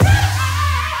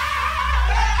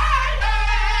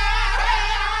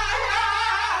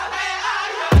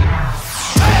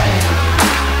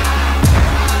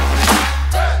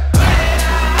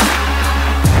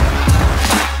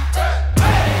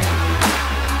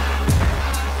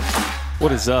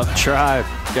What is up, Tribe?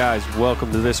 Guys,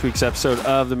 welcome to this week's episode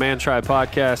of the Man Tribe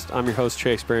Podcast. I'm your host,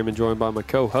 Chase Berryman, joined by my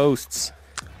co-hosts,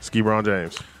 Ski Ron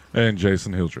James. And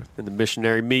Jason Hildreth. and the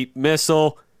missionary meat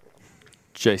missile,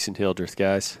 Jason Hildreth,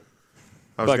 guys.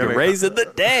 I was Fucking gonna, raising the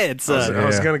dead, son. I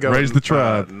was Yeah. going to go Raise the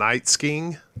tribe. night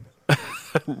skiing.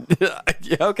 Yeah,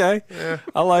 okay. Yeah.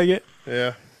 I like it.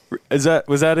 Yeah. Was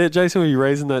that it, Jason? Were you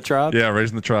raising that tribe? Yeah,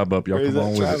 raising the tribe up. Y'all Raise come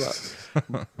on that with tribe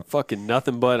it. Fucking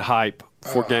nothing but hype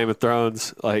for Game of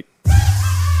Thrones. Like,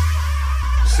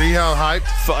 See how hyped?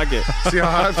 fuck it. See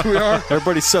how hyped we are?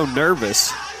 Everybody's so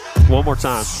nervous. One more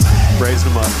time. Raise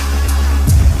them up.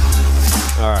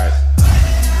 All right.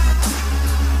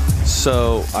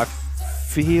 So I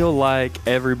feel like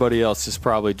everybody else is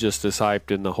probably just as hyped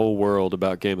in the whole world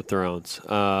about Game of Thrones.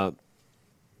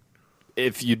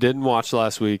 If you didn't watch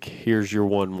last week, here's your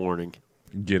one warning.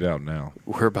 Get out now.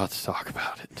 We're about to talk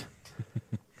about it.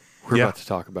 We're Yeah. about to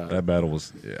talk about it. That battle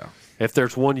was, yeah. If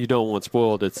there's one you don't want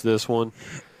spoiled, it's this one.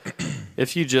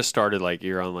 If you just started like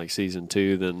you're on like season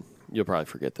 2, then you'll probably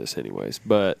forget this anyways.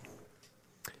 But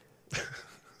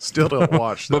Still don't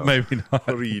watch, though. But maybe not.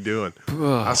 What are you doing?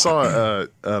 I saw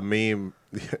a meme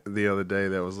the other day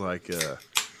that was like,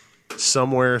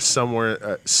 somewhere,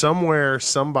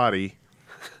 somebody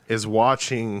is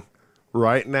watching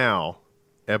right now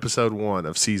episode 1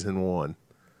 of season 1.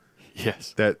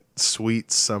 yes, That sweet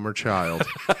summer child.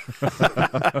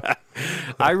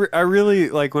 I really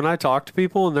like when I talk to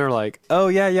people and they're like, "Oh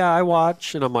yeah, I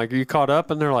watch," and I'm like, "Are you caught up?"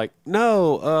 And they're like,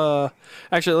 "No,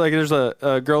 actually, like there's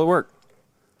a girl at work,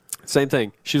 same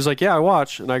thing. She was like, "Yeah, I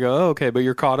watch," and I go, "Oh, okay, but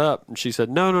you're caught up." And she said,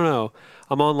 "No,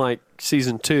 I'm on like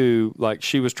season 2." Like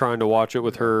she was trying to watch it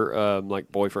with her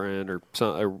like boyfriend or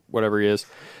whatever he is,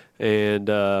 and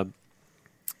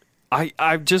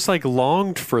I just like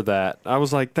longed for that. I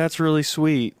was like, "That's really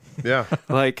sweet." Yeah.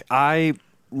 Like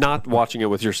not watching it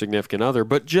with your significant other,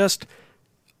 but just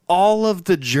all of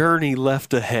the journey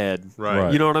left ahead.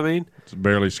 Right. You know what I mean? It's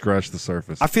barely scratched the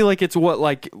surface. I feel like it's what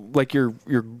like your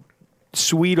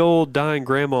sweet old dying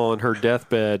grandma on her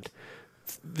deathbed.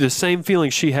 The same feeling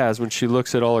she has when she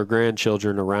looks at all her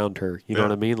grandchildren around her. You know Yeah.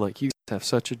 what I mean? Like you have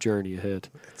such a journey ahead.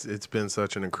 It's been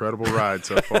such an incredible ride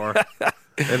so far.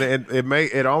 And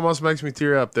it almost makes me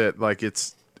tear up that like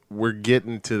we're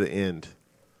getting to the end.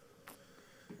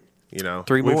 You know,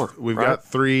 3 more, We've right? got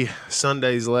 3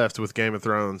 Sundays left with Game of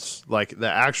Thrones, like the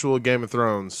actual Game of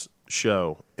Thrones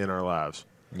show in our lives,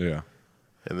 yeah.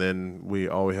 and then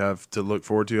all we have to look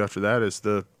forward to after that is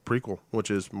the prequel,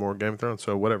 which is more Game of Thrones.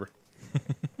 So whatever.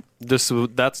 That's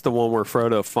the one where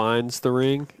Frodo finds the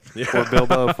ring. Or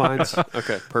Bilbo finds.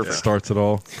 Okay, perfect. Starts it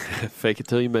all. Fake it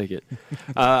till you make it.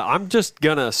 I'm just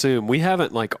gonna assume we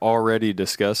haven't like already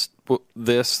discussed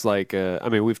this. Like, I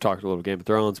mean, we've talked a little Game of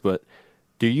Thrones, but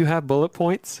do you have bullet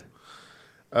points?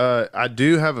 I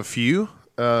do have a few,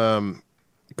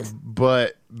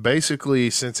 but basically,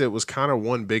 since it was kind of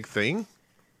one big thing,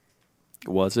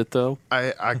 Was it though?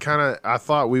 I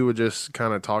thought we would just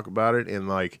kind of talk about it in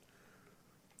like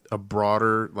a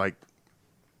broader like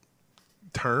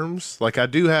terms. Like I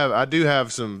do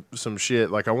have some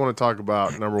shit. Like I want to talk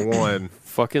about number 1,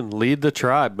 Fucking lead the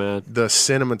tribe, man. the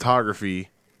cinematography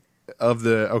of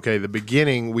the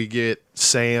beginning. We get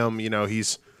Sam, you know,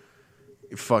 he's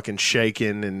fucking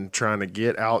shaking and trying to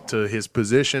get out to his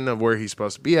position of where he's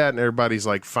supposed to be at, and everybody's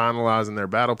like finalizing their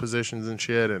battle positions and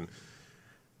shit, and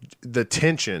the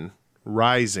tension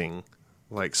rising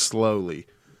like slowly,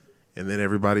 and then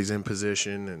everybody's in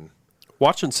position. And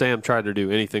Watching Sam try to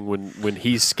do anything when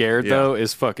he's scared Yeah. though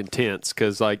is fucking tense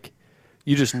because like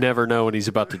you just never know when he's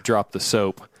about to drop the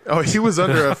soap. oh, he was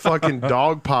under a fucking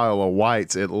dog pile of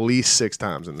whites at least 6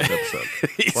 times in this episode.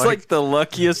 He's like the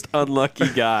luckiest unlucky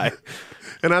guy.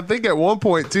 And I think at one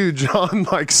point too, John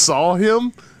like saw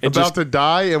him And about just- to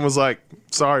die and was like,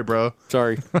 "Sorry, bro."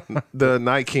 Sorry. The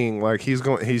Night King, like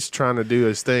he's trying to do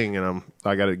his thing, and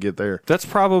I got to get there. That's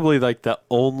probably like the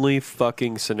only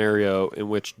fucking scenario in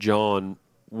which John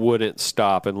wouldn't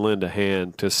stop and lend a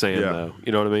hand to Sam, Yeah. though.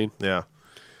 You know what I mean? Yeah.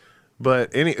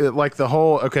 But like the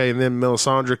whole okay, and then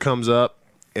Melisandre comes up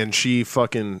and she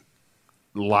fucking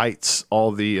lights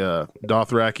all the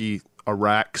Dothraki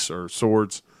araks or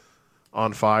swords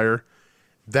on fire.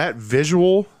 That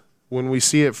visual, when we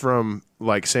see it from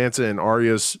like Sansa and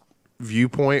Arya's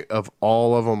viewpoint of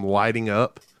all of them lighting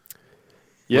up,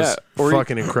 Yeah. was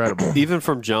fucking incredible. Even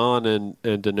from John and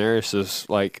Daenerys's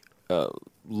like,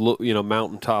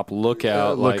 mountaintop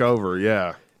lookout. Look like, over,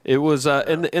 yeah. It was,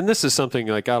 and this is something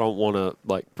like I don't want to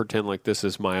like pretend like this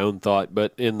is my own thought,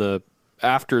 but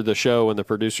after the show when the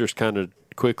producers kind of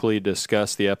quickly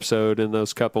discussed the episode in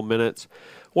those couple minutes,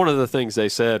 one of the things they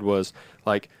said was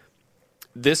like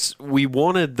we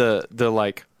wanted the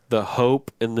like the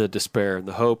hope and the despair and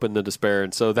the hope and the despair,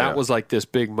 and so that Yeah. was like this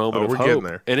big moment Oh, of we're hope, getting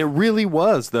there. and it really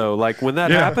was though. Like when that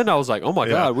Yeah. happened, I was like, oh my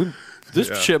god, this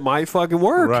shit might fucking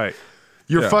work. Right.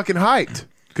 You're Yeah. fucking hyped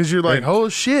because you're like, And-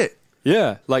 holy shit.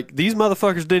 Yeah, like these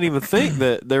motherfuckers didn't even think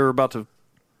that they were about to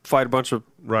fight a bunch of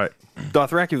Right.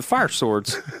 Dothraki with fire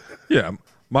swords. Yeah.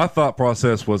 My thought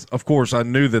process was, of course, I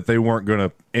knew that they weren't going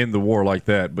to end the war like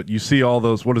that. But you see all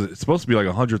those. What is it? It's supposed to be like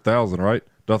 100,000, right?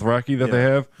 Dothraki that they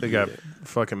have. They got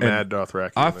fucking mad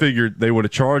Dothraki. I in there. figured they would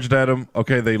have charged at them.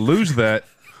 Okay, they lose that.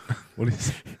 What do you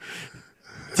say?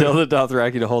 Tell the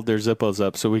Dothraki to hold their zippos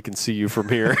up so we can see you from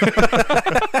here.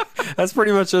 That's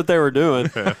pretty much what they were doing.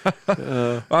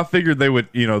 I figured they would,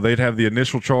 they'd have the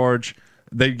initial charge.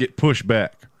 They'd get pushed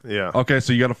back. Yeah. Okay,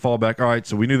 so you got to fall back. All right,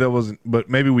 so we knew that wasn't, but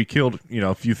maybe we killed,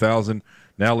 a few thousand.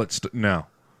 Now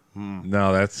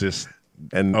no, that's just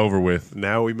And over with.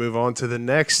 now we move on to the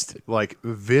next, like,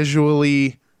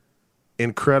 visually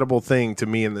incredible thing to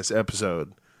me in this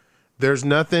episode. There's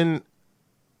nothing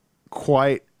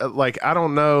quite like, I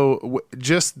don't know,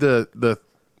 just the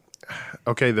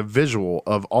visual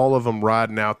of all of them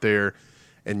riding out there,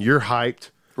 and you're hyped,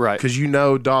 Right. Because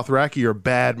Dothraki are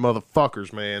bad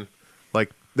motherfuckers, man.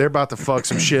 Like, they're about to fuck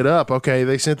some shit up. Okay,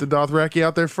 they sent the Dothraki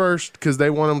out there first because they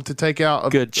want them to take out a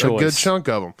Good choice. good chunk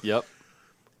of them. Yep.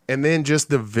 And then just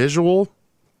the visual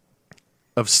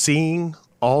of seeing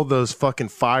all those fucking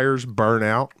fires burn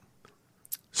out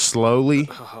slowly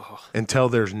until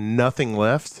there's nothing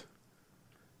left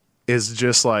is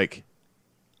just like,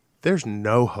 there's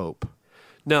no hope.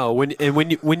 No,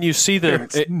 when you see them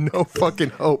There's no fucking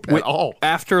hope at all.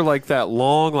 after like that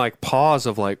long like pause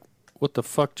of like what the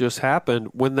fuck just happened,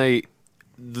 when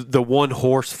the one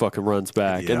horse fucking runs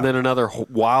back, Yeah. and then another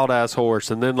wild ass horse,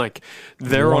 and then like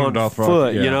they're One on Dothraki,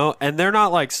 foot, yeah. and they're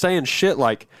not like saying shit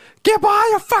like get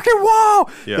behind a fucking wall.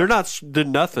 Yeah. They're not did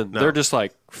nothing. They're just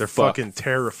like They're fuck, fucking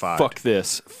terrified. fuck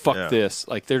this, fuck Yeah. this.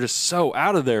 Like they're just so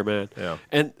out of there, man. Yeah.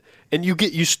 And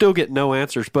you still get no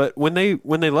answers. But when they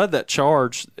led that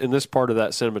charge in this part of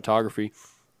that cinematography,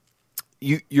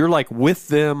 you're like with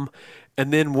them,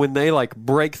 and then when they like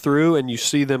break through and you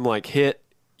see them like hit,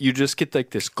 you just get like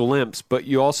this glimpse. But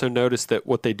you also notice that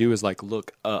what they do is like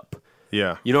look up.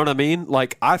 Yeah. You know what I mean?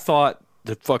 Like I thought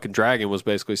the fucking dragon was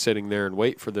basically sitting there and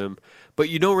wait for them, but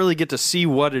you don't really get to see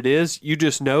what it is. You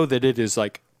just know that it is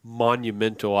like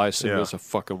monumental. I assume Yeah. there's a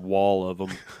fucking wall of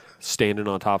them standing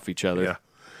on top of each other. Yeah.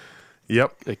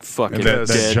 Yep. Like fucking And that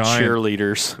dead giant-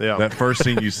 cheerleaders. Yeah. That first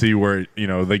scene you see where,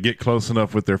 they get close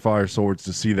enough with their fire swords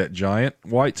to see that giant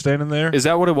white standing there. Is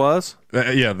that what it was?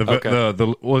 Yeah, Okay. I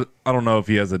don't know if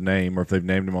he has a name or if they've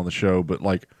named him on the show, but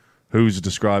like who's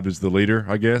described as the leader,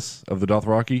 I guess, of the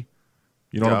Dothraki.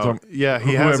 You know what I'm talking? Yeah,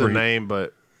 he has a Whoever name,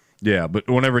 but Yeah, but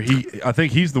whenever I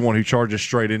think he's the one who charges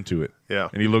straight into it. Yeah.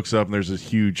 And he looks up and there's this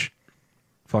huge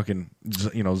fucking,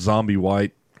 zombie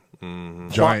white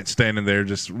giant standing there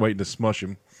just waiting to smush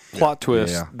him. Plot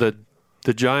twist: Yeah.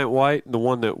 the giant white, the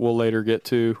one that we'll later get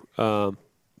to,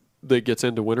 that gets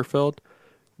into Winterfell.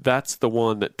 That's the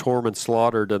one that Tormund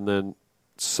slaughtered and then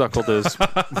suckled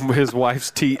his wife's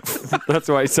teeth. That's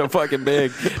why he's so fucking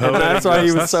big, and that's why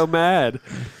he was so mad.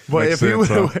 but Makes if he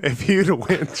sense, would if he'd have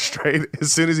went straight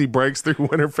as soon as he breaks through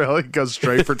Winterfell, he goes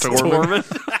straight for Tormund.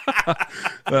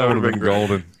 That would have been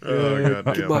golden. Oh,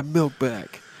 God Get my milk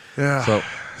back. Yeah.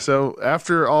 So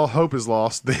after all hope is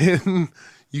lost, then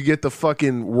you get the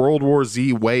fucking World War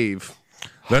Z wave.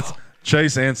 That's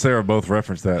Chase and Sarah both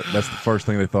referenced that. That's the first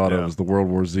thing they thought Yeah. of was the World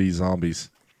War Z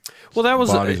zombies. Well, that was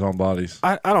Bodies on bodies.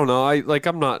 I don't know.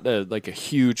 I'm not like a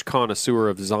huge connoisseur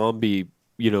of zombie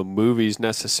movies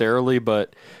necessarily,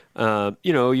 but you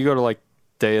go to like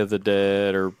Day of the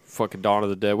Dead or fucking Dawn of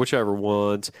the Dead, whichever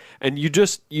ones, and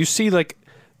you see like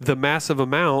the massive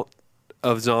amount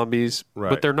of zombies, Right.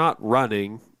 but they're not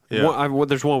running. Yeah.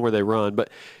 There's one where they run, but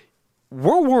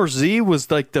World War Z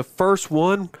was like the first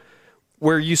one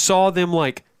where you saw them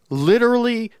like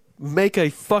literally make a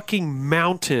fucking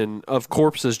mountain of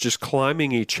corpses just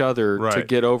climbing each other to Right.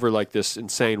 get over like this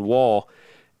insane wall.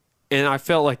 And I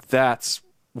felt like that's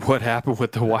what happened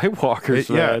with the White Walkers,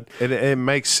 man. and it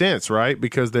makes sense, right?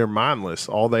 Because they're mindless.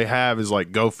 All they have is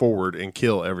like go forward and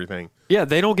kill everything. Yeah,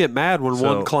 they don't get mad when So-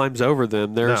 one climbs over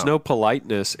them. There's No. no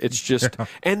politeness. It's just,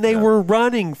 and they were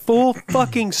running full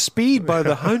fucking speed by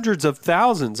the hundreds of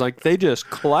thousands. Like they just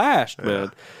clashed,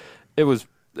 man. It was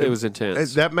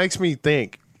intense. That makes me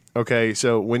think. Okay,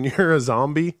 so when you're a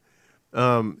zombie,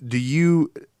 do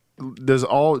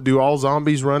all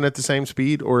zombies run at the same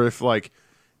speed, or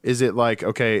is it like,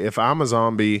 okay, if I'm a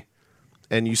zombie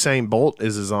and Usain Bolt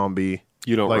is a zombie,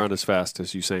 You don't Like- run as fast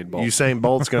as Usain Bolt. Usain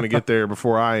Bolt's going to get there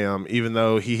before I am, even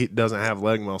though he doesn't have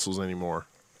leg muscles anymore.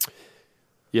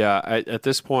 Yeah, at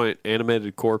this point,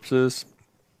 animated corpses.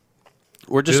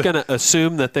 We're just going to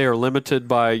assume that they are limited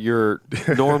by your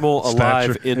normal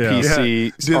alive Stature, yeah. NPC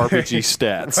Yeah. Do RPG they-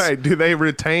 stats. Right? Do they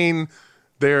retain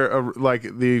their like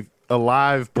the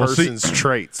alive Well, see- person's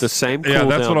traits? The same. Yeah,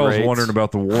 that's cooldown what I was rates. wondering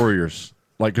about the warriors.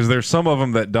 Like, because there's some of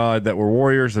them that died that were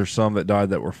warriors. There's some that died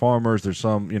that were farmers. There's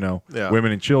some, Yeah.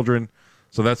 women and children.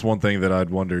 So that's one thing that I'd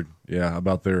wondered,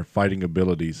 about their fighting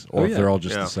abilities, or if yeah. they're all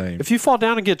just Yeah. the same. If you fall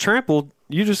down and get trampled,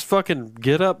 you just fucking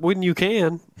get up when you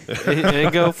can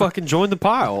and go fucking join the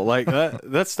pile. Like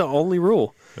that's the only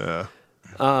rule. Yeah.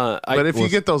 But if you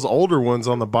get those older ones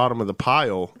on the bottom of the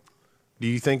pile, do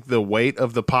you think the weight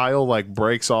of the pile like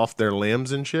breaks off their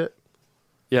limbs and shit?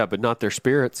 yeah, but not their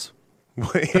spirits.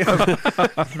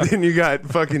 Then you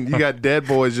got dead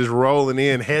boys just rolling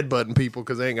in, headbutting people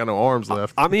because they ain't got no arms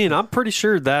left. I mean, I'm pretty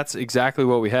sure that's exactly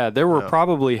what we had. There were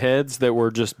probably heads that were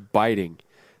just biting,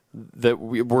 that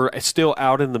we were still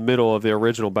out in the middle of the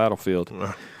original battlefield.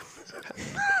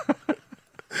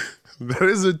 That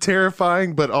is a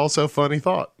terrifying but also funny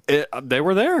thought. They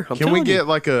were there. I'm Can we telling get you.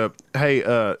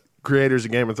 like creators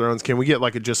of Game of Thrones? Can we get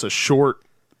like just a short,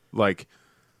 like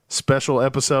special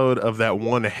episode of that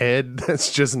one head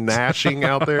that's just gnashing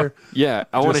out there? Yeah,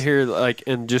 I want to just- hear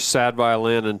and just sad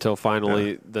violin until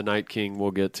finally the Night King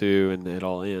will get to and it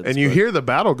all ends. And you But- hear the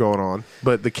battle going on,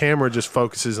 but the camera just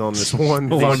focuses on this one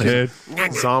One fucking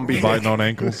head zombie biting on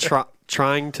ankles.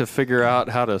 trying to figure out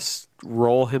how to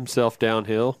roll himself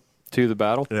downhill to the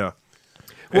battle. Yeah.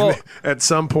 Well- And at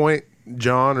some point,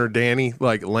 John or Danny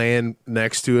like land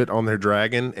next to it on their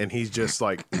dragon, and he's just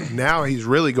like, now he's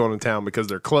really going to town because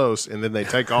they're close, and then they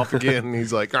take off again, and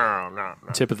he's like, oh no.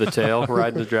 Tip of the tail,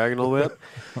 riding the dragon a little bit.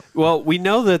 Well, we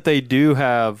know that they do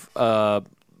have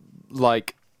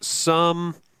like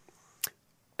some.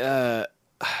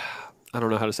 I don't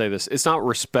know how to say this. It's not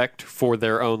respect for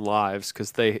their own lives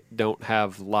because they don't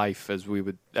have life as we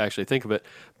would actually think of it.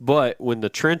 But when the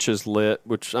trench is lit,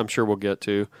 which I'm sure we'll get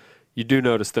to, you do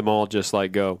notice them all just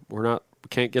like go, we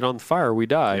can't get on the fire, we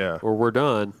die, Yeah. or we're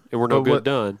done, and we're no But good what-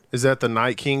 done. Is that the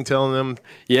Night King telling them?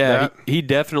 Yeah, that? he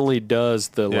definitely does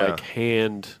the Yeah. like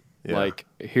hand, Yeah. like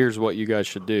here's what you guys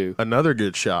should do. Another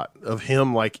good shot of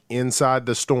him like inside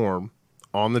the storm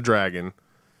on the dragon,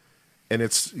 and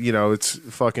it's it's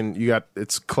fucking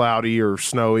it's cloudy or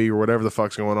snowy or whatever the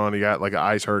fuck's going on. You got like an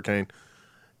ice hurricane,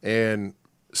 and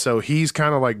so he's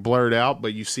kind of like blurred out,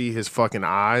 but you see his fucking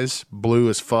eyes blue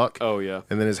as fuck. Oh yeah,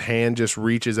 And then his hand just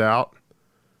reaches out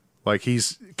like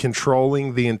he's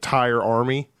controlling the entire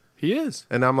army. he is.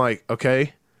 And I'm like,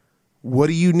 okay, what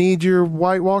do you need your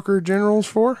White Walker generals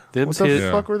for? Them's what the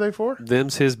his- fuck were they for?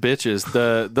 Them's his bitches.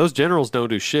 Those generals don't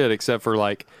do shit except for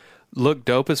like look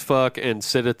dope as fuck and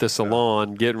sit at the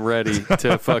salon getting ready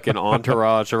to fucking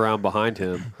entourage around behind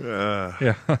him.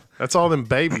 Yeah. That's all them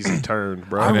babies he turned,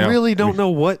 bro. I Yeah. really don't know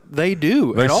what they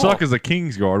do. They at all. suck as a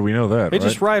King's Guard. We know that, They right?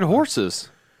 just ride horses.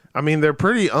 I mean, they're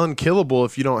pretty unkillable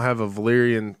if you don't have a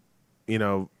Valyrian,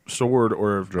 sword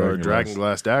or a Dragon dragon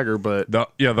glass dagger. But The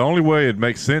only way it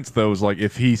makes sense, though, is like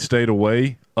if he stayed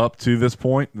away up to this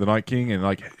point, the Night King, and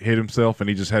like hit himself and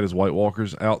he just had his White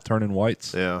Walkers out turning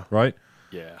whites. Yeah. Right?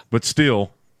 Yeah. But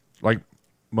still, like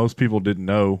most people didn't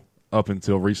know up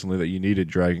until recently that you needed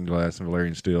Dragon Glass and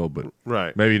Valerian Steel, but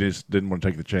Right. maybe he just didn't want to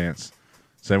take the chance.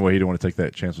 Same way he didn't want to take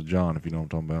that chance with John, if you know what I'm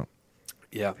talking about.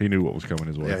 Yeah. He knew what was coming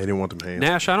his way. yeah, he didn't want them hands.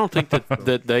 Nash, I don't think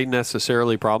that they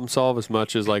necessarily problem solve as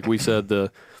much as like we said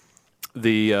the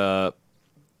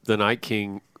Night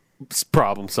King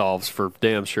problem solves for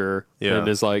damn sure. Yeah. And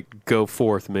is like, go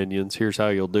forth, minions. Here's how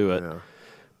you'll do it. Yeah.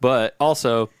 But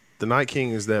also, The Night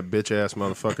King is that bitch ass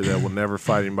motherfucker that will never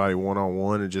fight anybody one on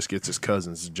one and just gets his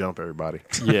cousins to jump everybody.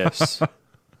 yes.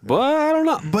 But I don't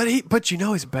know. But he's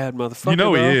a bad motherfucker. You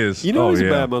know he though. is. You know Oh, he's yeah.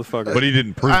 a bad motherfucker. But he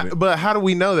didn't prove it. But how do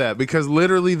we know that? Because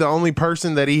literally the only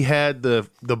person that he had the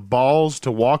balls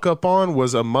to walk up on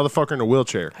was a motherfucker in a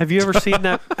wheelchair. Have you ever seen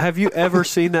that? Have you ever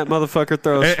seen that motherfucker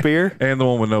throw a spear? And the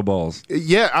one with no balls.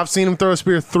 Yeah, I've seen him throw a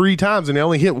spear 3 times and he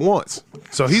only hit once.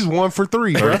 So he's 1 for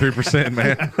 3, bro. 33%,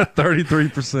 man.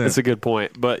 33%. That's a good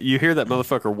point. But you hear that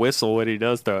motherfucker whistle when he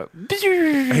does throw it.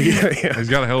 yeah. He's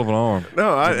got a hell of an arm.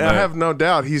 No, I have no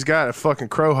doubt he's got a fucking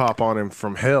crow hop on him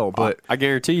from hell. But I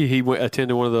guarantee you he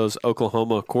attended one of those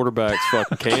Oklahoma quarterbacks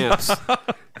fucking camps.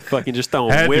 Fucking just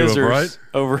throwing Had to have, whizzers right?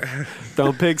 over,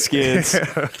 throwing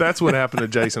pigskins. that's what happened to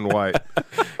Jason White.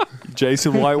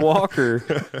 Jason White Walker.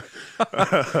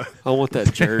 I want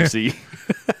that jersey.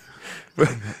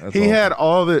 That's He awesome. had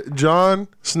all the Jon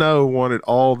Snow wanted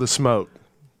all the smoke.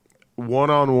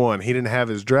 1-on-1. He didn't have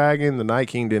his dragon. The Night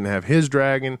King didn't have his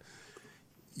dragon.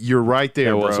 You're right there,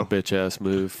 It bro. was a bitch ass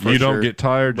move. You don't sure. get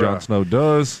tired. Jon Bruh. Snow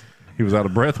does. He was out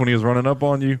of breath when he was running up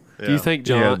on you. Do you think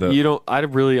He had John? the- You don't. I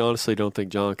really, honestly, don't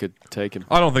think John could take him.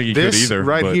 I don't think he This could either.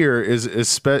 right but here is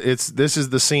this is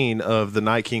the scene of the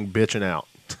Night King bitching out,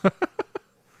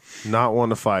 not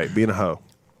wanting to fight, being a hoe.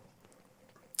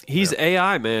 He's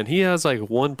AI, man. He has like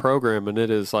one program, and it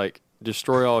is like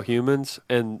destroy all humans.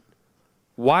 And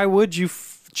why would you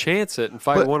chance it and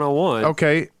fight But- 1-on-1?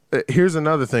 Okay, here's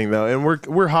another thing though, and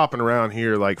we're hopping around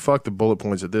here like fuck the bullet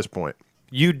points at this point.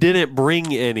 You didn't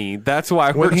bring any. That's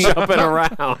why we're he- jumping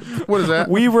around. What is that?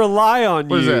 We rely on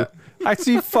What is you. that? I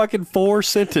see fucking 4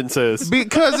 sentences.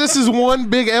 Because this is one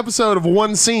big episode of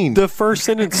one scene. The first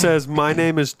sentence says, "My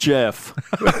name is Jeff."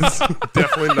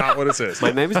 Definitely not what it says.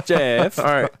 My name is Jeff. All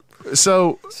right.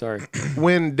 So Sorry.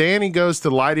 when Danny goes to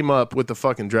light him up with the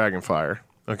fucking dragon fire,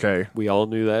 okay, We all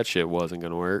knew that shit wasn't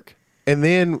going to work. and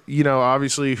then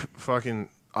obviously fucking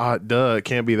duh, it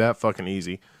can't be that fucking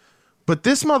easy. But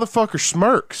this motherfucker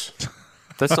smirks.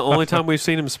 That's the only time we've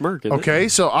seen him smirk, isn't it? Okay,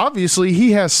 so obviously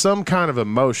he has some kind of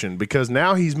emotion because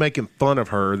now he's making fun of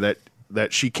her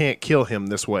that she can't kill him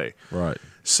this way. right.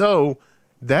 So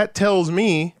that tells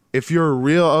me if you're a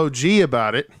real OG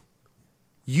about it,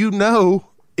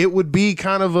 it would be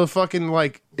kind of a fucking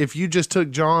like if you just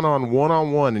took John on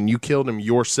 1-on-1 and you killed him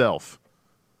yourself.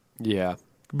 Yeah.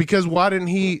 Because why didn't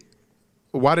he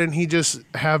just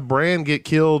have Bran get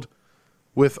killed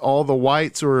with all the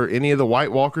whites or any of the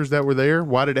White Walkers that were there?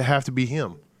 Why did it have to be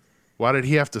him? Why did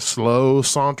he have to slow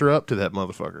saunter up to that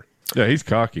motherfucker? Yeah, he's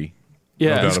cocky.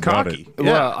 Yeah. No He's doubt about cocky. it.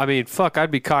 Well, I mean, fuck, I'd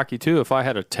be cocky too if I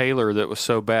had a tailor that was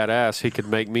so badass he could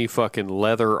make me fucking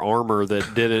leather armor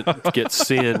that didn't get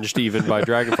singed even by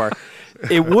Dragonfire.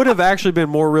 It would have actually been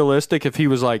more realistic if he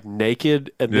was like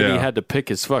naked and then he Yeah. had to pick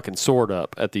his fucking sword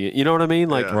up at the end. You know what I mean?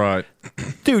 Like, Right.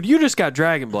 dude, you just got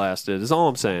dragon blasted, is all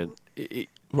I'm saying.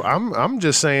 Well, I'm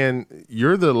just saying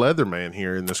you're the leather man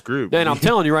here in this group. And I'm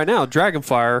telling you right now,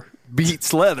 Dragonfire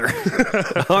beats leather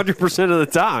 100% of the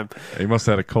time. He must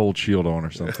have had a cold shield on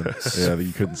or something. Yeah, that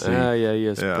you couldn't see. Yeah, he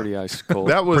is Yeah. pretty ice cold.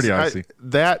 That was Pretty icy.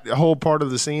 that whole part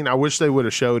of the scene. I wish they would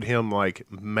have showed him like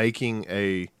making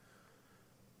a.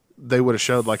 They would have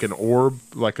showed like an orb,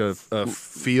 like a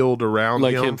field around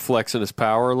like him flexing his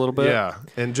power a little bit. Yeah,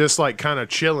 and just like kind of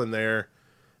chilling there,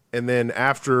 and then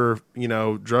after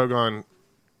Drogon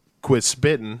quits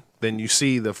spitting, then you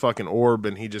see the fucking orb,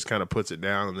 and he just kind of puts it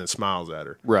down and then smiles at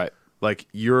her. Right. Like,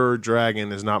 your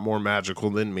dragon is not more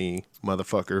magical than me,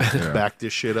 motherfucker. Back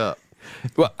this shit up.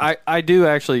 Well, I do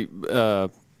actually,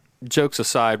 jokes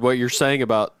aside, what you're saying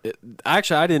about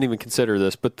actually, I didn't even consider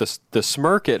this, but the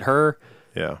smirk at her,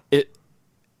 Yeah.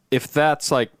 if that's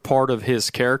like part of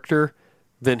his character,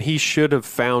 then he should have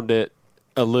found it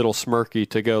a little smirky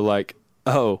to go like,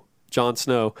 oh, Jon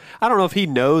Snow. I don't know if he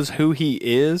knows who he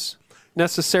is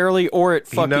necessarily or it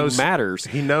fucking matters.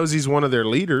 He knows he's one of their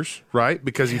leaders, right?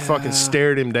 Because he fucking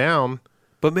stared him down.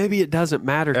 But maybe it doesn't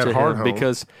matter At to him Hardhome.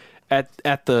 because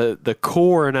at the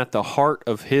core and at the heart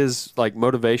of his like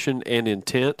motivation and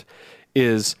intent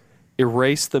is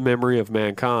erase the memory of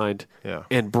mankind. Yeah.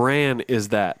 And Bran is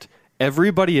that.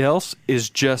 Everybody else is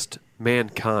just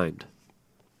mankind.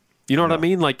 You know what I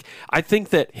mean? Like, I think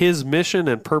that his mission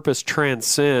and purpose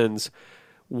transcends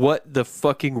what the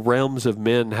fucking realms of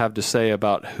men have to say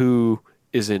about who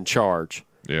is in charge.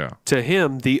 Yeah. To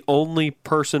him, the only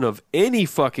person of any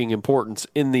fucking importance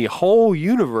in the whole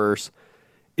universe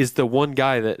is the one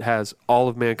guy that has all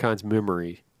of mankind's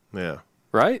memory, Yeah.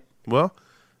 right? Well,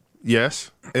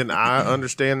 yes, and I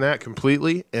understand that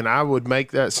completely, and I would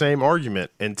make that same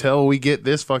argument until we get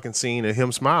this fucking scene of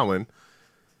him smiling,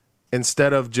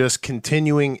 instead of just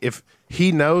continuing. If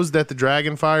he knows that the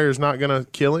dragon fire is not going to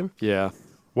kill him, Yeah.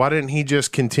 why didn't he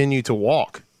just continue to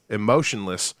walk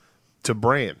emotionless to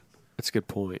Bran? That's a good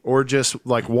point. Or just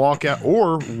like walk out,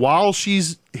 or while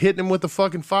she's hitting him with the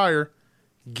fucking fire,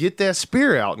 get that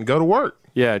spear out and go to work.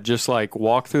 Yeah, just like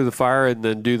walk through the fire and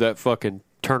then do that fucking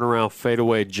turnaround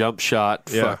fadeaway jump shot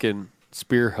Yeah. fucking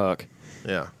spear hook.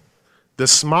 Yeah. The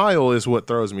smile is what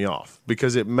throws me off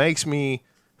because it makes me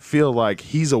feel like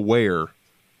he's aware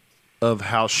of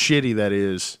how shitty that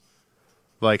is.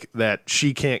 Like that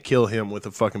she can't kill him with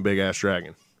a fucking big ass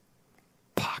dragon.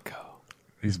 Paco.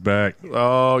 He's back.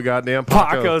 Oh, goddamn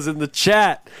Paco. Paco's in the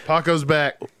chat. Paco's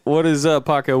back. What is up,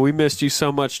 Paco? We missed you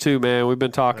so much too, man. We've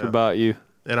been talking about you.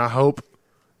 And I hope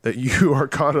that you are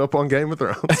caught up on Game of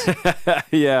Thrones.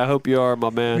 Yeah, I hope you are, my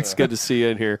man. It's good to see you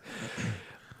in here.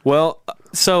 Well,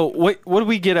 so what do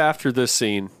we get after this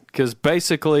scene? Because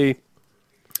basically,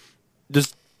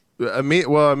 just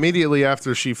Immediately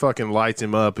after she fucking lights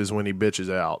him up is when he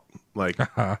bitches out. Like,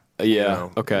 Okay. Yeah.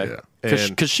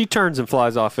 Because she turns and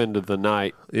flies off into the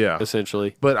night. Yeah.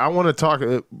 Essentially. But I want to talk,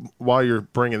 while you're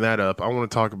bringing that up, I want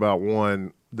to talk about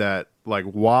one that, like,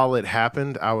 while it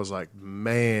happened, I was like,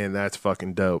 man, that's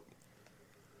fucking dope.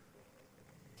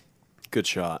 Good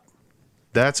shot.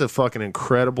 That's a fucking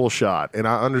incredible shot. And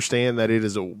I understand that it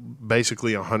is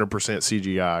basically 100%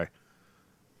 CGI.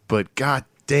 But god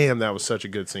damn, that was such a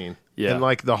good scene. Yeah. And,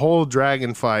 like, the whole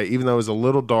dragon fight, even though it was a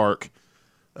little dark,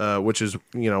 which is,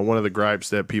 one of the gripes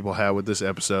that people have with this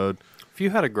episode. If you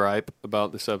had a gripe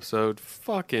about this episode,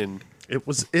 fucking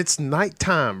It's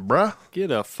nighttime, bruh. get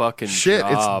a fucking Shit,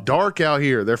 job. it's dark out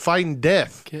here. They're fighting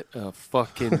death. Get a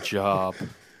fucking job.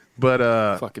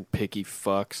 But, Fucking picky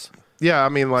fucks. yeah, I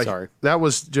mean, like, Sorry. that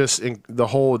was just the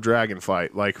whole dragon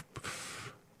fight. Like,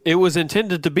 It was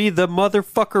intended to be the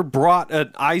motherfucker brought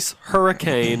an ice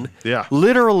hurricane Yeah.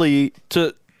 literally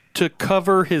to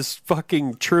cover his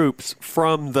fucking troops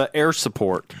from the air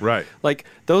support. Right. Like,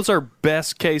 those are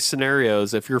best case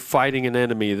scenarios if you're fighting an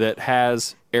enemy that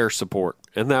has air support.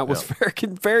 And that was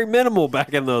very minimal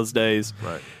back in those days.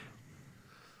 right.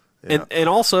 And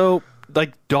also,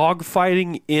 like,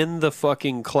 dogfighting in the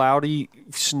fucking cloudy,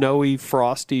 snowy,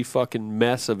 frosty fucking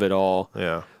mess of it all.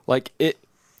 Yeah. Like,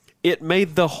 it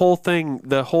made the whole thing,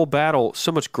 the whole battle,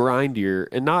 so much grindier.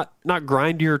 And not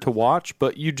grindier to watch,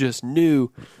 but you just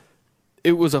knew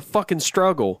it was a fucking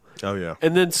struggle. Oh, yeah.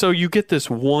 And then so you get this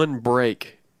one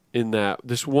break in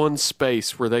this one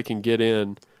space where they can get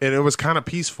in. And it was kind of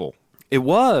peaceful. It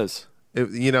was.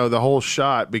 The whole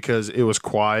shot, because it was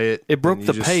quiet. It broke and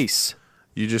the pace.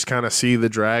 You just kind of see the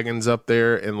dragons up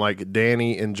there, and, like,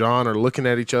 Danny and John are looking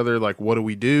at each other like, what do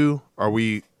we do? Are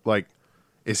we, like,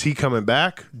 is he coming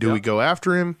back? Do we go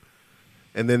after him?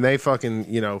 And then they fucking,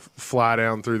 fly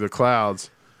down through the clouds.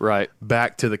 Right.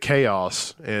 Back to the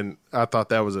chaos, and I thought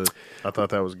that was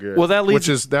good. Well, that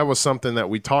leads- that was something that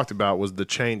we talked about, was the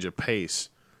change of pace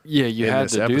Yeah, you in had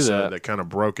this to do episode that. kind of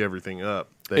broke everything up.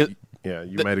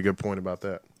 You made a good point about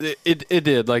that. It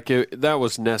did. Like, that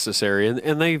was necessary.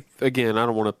 And they, again, I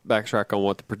don't want to backtrack on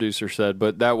what the producer said,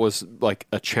 but that was like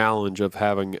a challenge of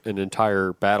having an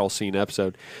entire battle scene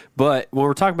episode. But when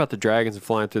we're talking about the dragons and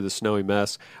flying through the snowy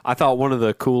mess, I thought one of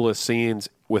the coolest scenes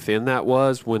within that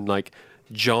was when, like,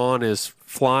 John is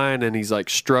flying and he's, like,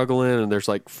 struggling, and there's,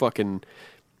 like, fucking,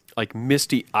 like,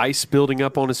 misty ice building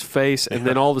up on his face. And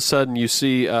then all of a sudden you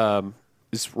see, is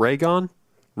Rhaegon?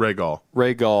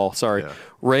 Rhaegal, sorry. Yeah.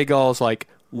 Rhaegal's, like,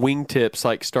 wingtips,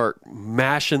 like, start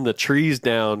mashing the trees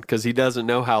down because he doesn't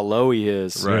know how low he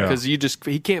is. Right. Because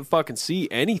he can't fucking see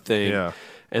anything. Yeah.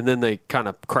 And then they kind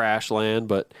of crash land,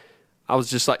 but I was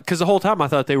just like, because the whole time I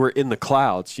thought they were in the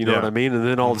clouds, you know what I mean? And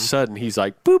then all of a sudden he's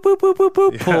like, boop, boop, boop, boop,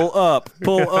 boop,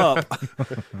 pull up.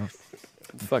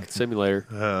 Fucking simulator.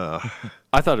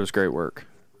 I thought it was great work,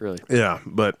 really. Yeah,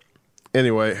 but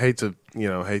anyway, hate to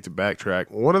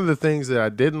backtrack. One of the things that I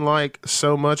didn't like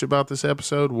so much about this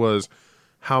episode was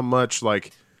how much,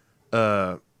 like,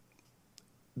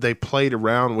 they played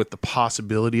around with the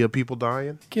possibility of people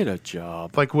dying. Get a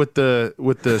job. Like with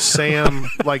the Sam,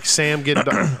 like Sam getting.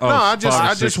 I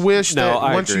just wish that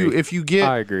I once agree.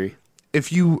 I agree.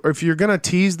 if you're gonna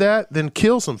tease that, then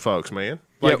kill some folks, man.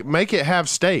 Like, Yep. make it have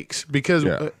stakes, because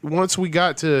once we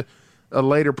got to a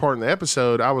later part in the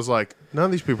episode, I was like, none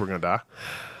of these people are gonna die.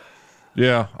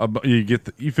 Yeah,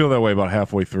 you feel that way about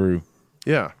halfway through.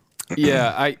 Yeah,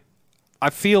 Yeah, I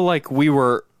feel like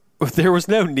there was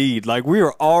no need. Like, we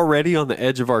were already on the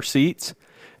edge of our seats,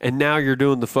 and now you're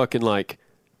doing the fucking, like,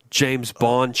 James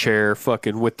Bond chair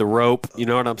fucking with the rope. You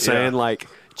know what I'm saying? Yeah. Like,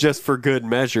 just for good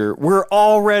measure. We're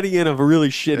already in a really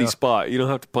shitty spot. You don't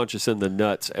have to punch us in the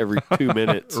nuts every 2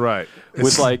 minutes. right.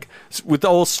 With the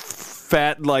old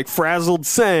fat, like, frazzled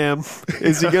Sam.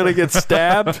 Is he going to get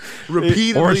stabbed?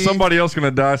 Repeatedly, Or is somebody else going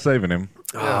to die saving him?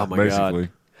 Oh, my basically. God.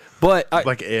 But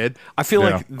like Ed. I feel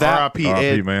like that. R.I.P. R.I.P.,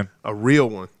 Ed, man. a real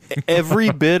one.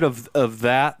 Every bit of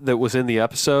that was in the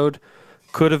episode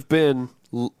could have been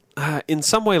in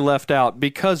some way left out,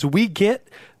 because we get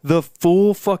the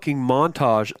full fucking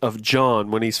montage of John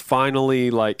when he's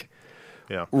finally, like,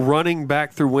 running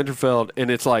back through Winterfell, and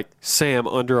it's like Sam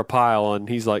under a pile, and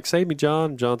he's like, "Save me,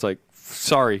 John." John's like,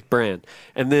 "Sorry, Bran."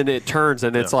 And then it turns,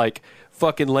 and it's like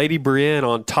fucking Lady Brienne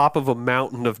on top of a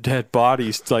mountain of dead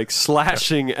bodies, like,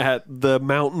 slashing at the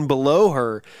mountain below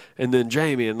her, and then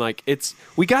Jaime, and, like,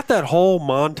 we got that whole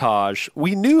montage.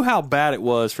 We knew how bad it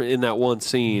was in that one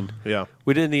scene. Yeah.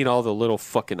 We didn't need all the little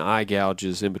fucking eye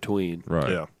gouges in between. Right.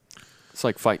 Yeah. It's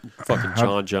like fighting fucking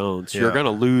Jon Jones. You're Yeah.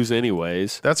 gonna lose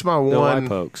anyways. That's my No eye one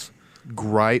pokes.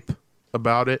 gripe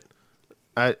about it.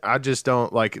 I just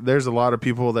don't like. There's a lot of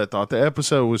people that thought the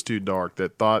episode was too dark.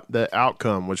 That thought the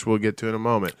outcome, which we'll get to in a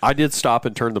moment. I did stop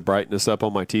and turn the brightness up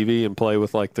on my TV and play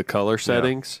with like the color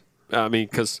settings. I mean,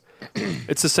 because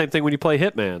it's the same thing when you play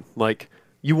Hitman. Like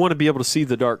you want to be able to see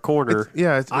the dark corner.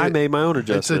 I made my own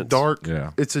adjustments.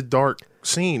 It's a dark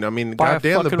scene. I mean, Buy a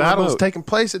goddamn, the fucking battle's remote. taking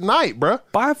place at night, bruh.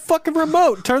 Buy a fucking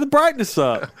remote. Turn the brightness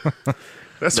up.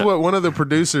 That's what one of the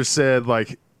producers said.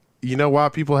 Like, you know why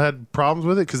people had problems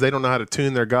with it? Because they don't know how to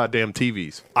tune their goddamn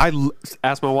TVs.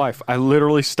 Asked my wife. I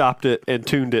literally stopped it and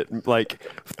tuned it like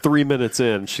 3 minutes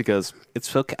in. She goes,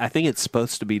 "It's okay. I think it's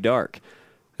supposed to be dark."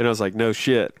 And I was like, "No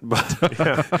shit." But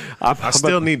I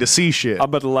still need to see shit. I'm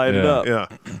about to light it up. Yeah.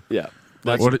 Yeah.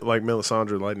 Like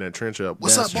Melisandre lighting that trench up.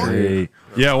 What's That's up, boy? Hey.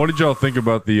 Yeah, what did y'all think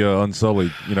about the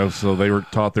Unsullied? You know, so they were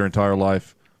taught their entire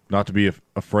life not to be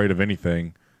afraid of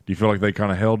anything. Do you feel like they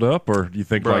kind of held up, or do you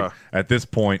think like at this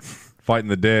point, fighting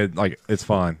the dead, like it's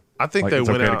fine? I think like, they it's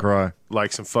went okay out to cry.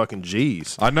 like some fucking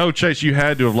G's. I know, Chase, you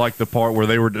had to have liked the part where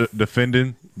they were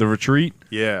defending the retreat.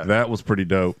 Yeah. That was pretty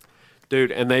dope.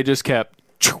 Dude, and they just kept,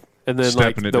 and then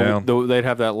Stepping it down. They'd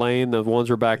have that lane, the ones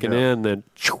were backing in, then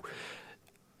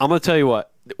I'm going to tell you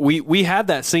what, we had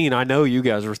that scene, I know you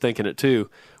guys were thinking it too,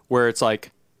 where it's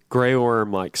like Grey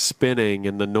Worm like spinning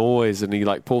and the noise, and he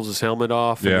like pulls his helmet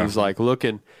off, and he's like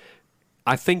looking.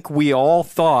 I think we all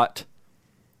thought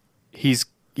he's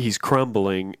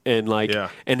crumbling, and like,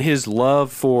 and his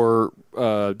love for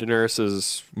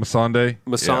Daenerys's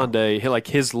Missandei, like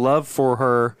his love for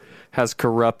her has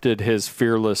corrupted his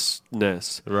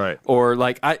fearlessness, right? Or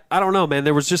like I don't know, man.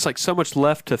 There was just like so much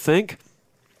left to think,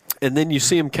 and then you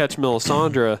see him catch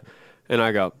Melisandre, and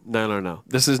I go, no,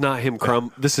 this is not him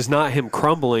This is not him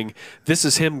crumbling. This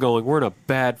is him going, we're in a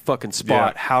bad fucking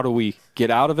spot. How do we get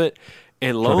out of it?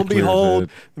 And lo and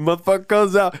behold, the motherfucker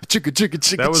comes out. Chicka, chicka,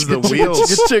 chicka. That was chicka, the wheels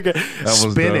chicka, chicka. That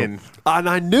was spinning. And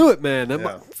I knew it, man. That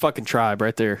my fucking tribe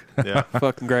right there. Yeah.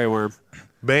 Fucking Grey Worm.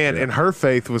 Man, and her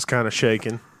faith was kind of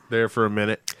shaken there for a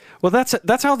minute. Well,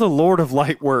 that's how the Lord of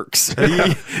Light works. You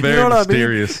Very know what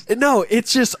mysterious. I mean? No,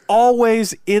 it's just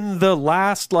always in the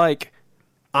last, like,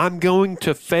 I'm going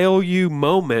to fail you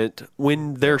moment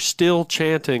when they're still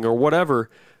chanting or whatever,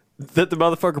 that the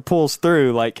motherfucker pulls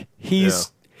through. Like,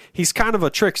 he's kind of a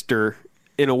trickster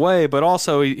in a way, but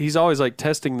also he's always like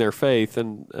testing their faith.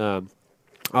 And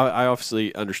I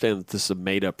obviously understand that this is a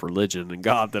made up religion and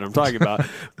God that I'm talking about.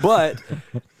 But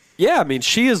yeah, I mean,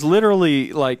 she is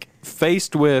literally like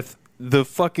faced with the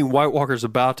fucking White Walker's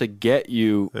about to get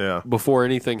you before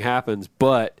anything happens.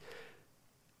 But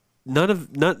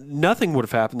nothing would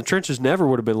have happened. The trenches never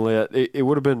would have been lit. It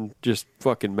would have been just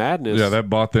fucking madness. Yeah, that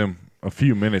bought them a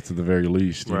few minutes at the very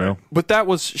least, you know? But that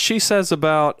was, she says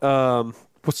about,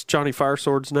 what's Johnny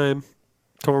Firesword's name?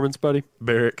 Tormund's buddy?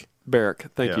 Barrick.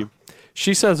 Thank you.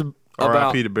 She says about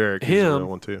R.I.P. to Barrick. He's a him. real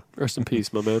one, too. Rest in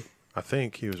peace, my man. I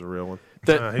think he was a real one.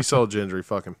 That- He sold Gendry.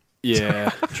 Fuck him. Yeah,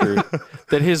 true.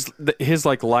 That his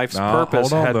like life's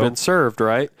purpose hold on, had though. been served,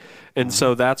 right? And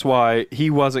so that's why he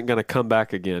wasn't going to come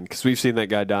back again, because we've seen that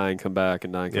guy die and come back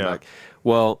and die and come back.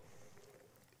 Well,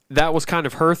 that was kind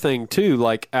of her thing too.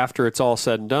 Like after it's all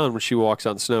said and done, when she walks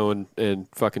out in the snow and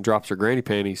fucking drops her granny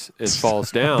panties and falls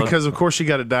down, Because, of course, she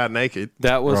got to die naked.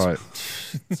 that was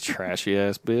Right. trashy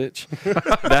ass bitch.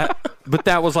 But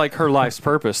that was like her life's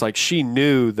purpose. Like she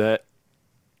knew that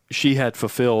she had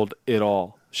fulfilled it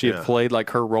all. She had played like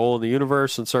her role in the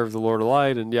universe and served the Lord of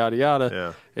Light and yada yada.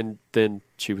 Yeah. And then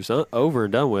she was over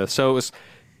and done with. So it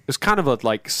was kind of a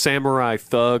like samurai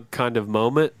thug kind of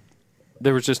moment.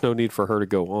 There was just no need for her to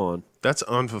go on. That's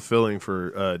unfulfilling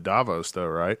for Davos, though,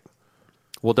 right?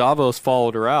 Well, Davos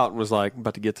followed her out and was like, I'm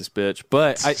about to get this bitch.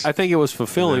 But I think it was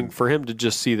fulfilling for him to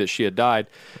just see that she had died.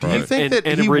 Do you think that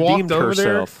and he redeemed walked over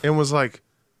herself. there and was like,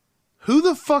 who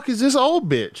the fuck is this old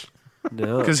bitch?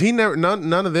 No. Because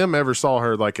none of them ever saw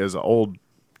her like as an old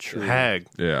hag.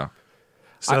 Yeah.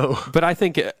 So, But I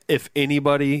think if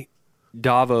anybody,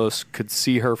 Davos could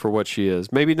see her for what she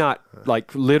is. Maybe not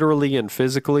like literally and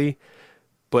physically,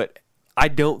 but I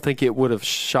don't think it would have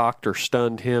shocked or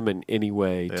stunned him in any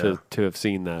way to have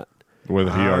seen that. Whether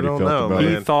he I already don't felt know, about He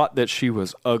it. man. thought that she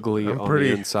was ugly on pretty-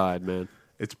 the inside, man.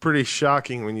 it's pretty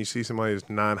shocking when you see somebody who's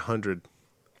 900.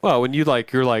 Well, when you're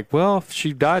like, well, if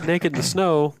she died naked in the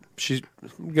snow, she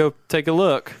go take a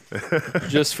look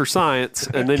just for science,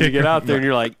 and then you get out there and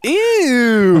you're like,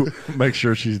 ew, Make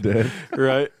sure she's dead.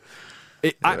 right?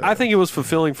 I think it was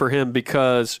fulfilling for him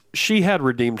because she had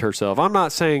redeemed herself. I'm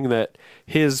not saying that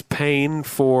his pain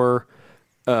for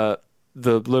the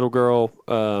little girl,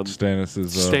 Stannis'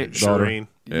 Stan- daughter. Shireen.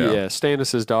 yeah,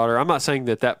 Stannis' daughter. I'm not saying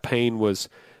that pain was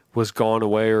was gone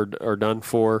away or done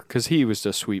for, because he was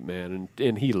a sweet man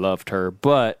and he loved her.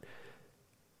 But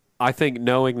I think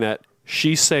knowing that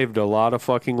she saved a lot of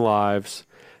fucking lives,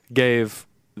 gave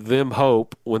them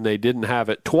hope when they didn't have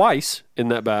it twice in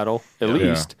that battle, at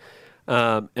least,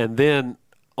 and then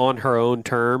on her own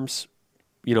terms,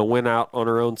 went out on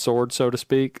her own sword, so to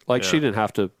speak. Like, she didn't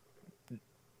have to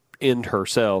end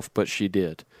herself, but she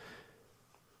did.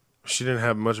 She didn't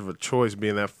have much of a choice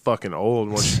being that fucking old.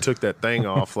 Once she took that thing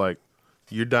off, like,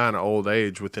 you're dying of old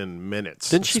age within minutes.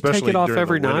 Didn't she take it off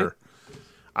every night?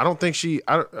 I don't think she.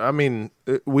 I mean,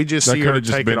 we just That see could her have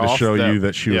just take been it to off. show you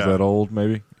that she was that old,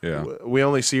 maybe. Yeah. We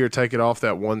only see her take it off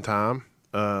that one time.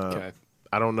 Okay.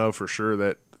 I don't know for sure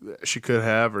that she could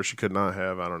have or she could not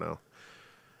have. I don't know.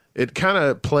 It kind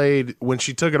of played when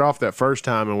she took it off that first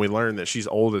time, and we learned that she's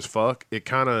old as fuck. It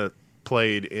kind of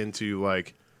played into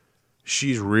like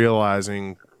she's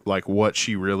realizing like what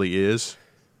she really is.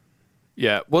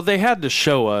 Yeah, well, they had to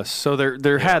show us, so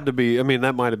there had to be. I mean,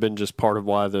 that might have been just part of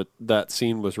why that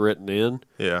scene was written in.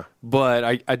 Yeah,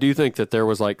 but I do think that there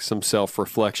was like some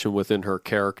self-reflection within her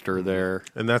character there,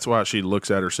 and that's why she looks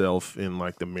at herself in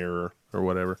like the mirror or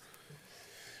whatever.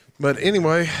 But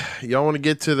anyway, y'all want to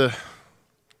get to the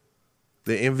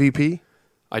MVP?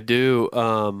 I do.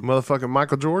 Motherfucking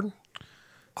Michael Jordan.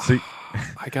 See,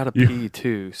 I gotta pee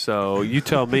too, so you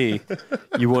tell me.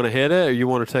 You want to hit it, or you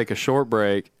want to take a short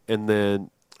break and then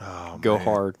go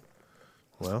hard?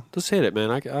 Well, just hit it, man.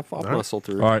 I've muscled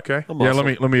through. All right, okay. Yeah,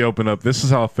 let me open up. This is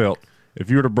how I felt. If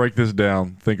you were to break this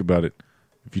down, think about it.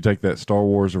 If you take that Star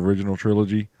Wars original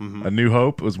trilogy, A New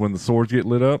Hope was when the swords get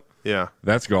lit up. Yeah,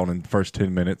 that's gone in the first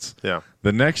 10 minutes. Yeah,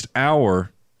 the next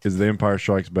hour is The Empire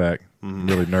Strikes Back. I'm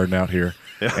really nerding out here.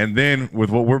 Yeah. And then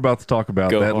with what we're about to talk about,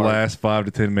 Go that hard. last 5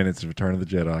 to 10 minutes of Return of the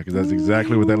Jedi, because that's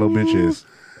exactly what that little bitch is.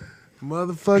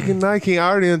 Motherfucking Night King. I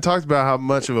already done talked about how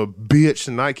much of a bitch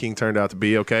the Night King turned out to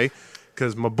be, okay?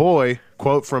 Because my boy,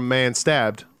 quote from Man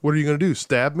Stabbed, what are you going to do,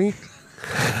 stab me?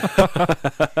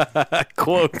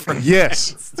 Quote from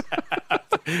Yes.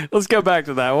 Let's go back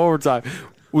to that one more time.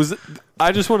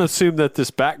 I just want to assume that this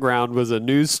background was a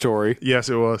news story. Yes,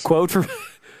 it was. Quote from...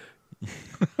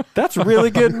 That's really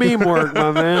good meme work,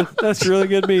 my man. That's really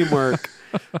good meme work.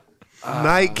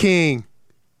 Night King,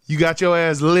 you got your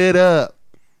ass lit up.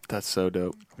 That's so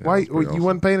dope. Why you awesome.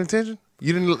 wasn't paying attention?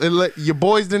 You didn't. Your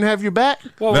boys didn't have your back.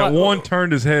 Well, That one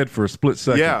turned his head for a split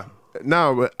second. Yeah.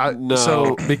 No, but No,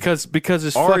 so because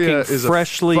his Arya fucking is a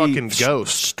freshly fucking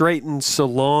ghost. straightened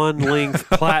salon length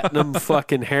platinum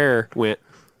fucking hair went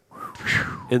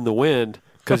in the wind.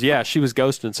 Because she was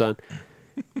ghosting, son.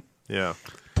 yeah.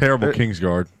 Terrible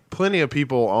Kingsguard. Plenty of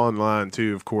people online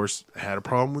too, of course, had a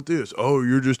problem with this. Oh,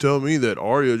 you're just telling me that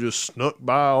Arya just snuck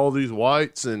by all these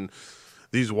whites and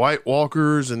these White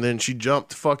Walkers, and then she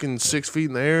jumped fucking 6 feet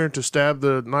in the air to stab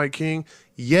the Night King?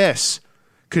 Yes,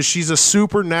 because she's a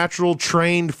supernatural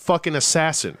trained fucking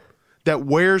assassin that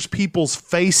wears people's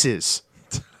faces.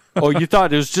 Oh, you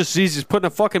thought it was just easy as putting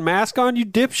a fucking mask on, you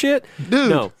dipshit?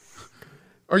 Dude. No.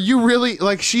 Are you really,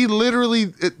 like, she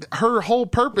literally, her whole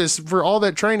purpose for all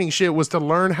that training shit was to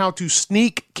learn how to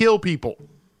sneak kill people.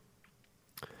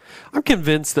 I'm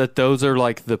convinced that those are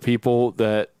like the people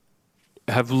that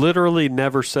have literally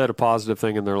never said a positive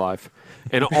thing in their life.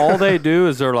 And all they do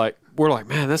is we're like,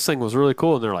 man, this thing was really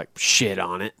cool. And they're like, shit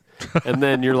on it. And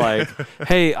then you're like,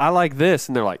 hey, I like this.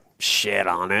 And they're like, shit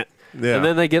on it. Yeah. And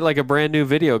then they get like a brand new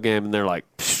video game and they're like,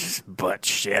 but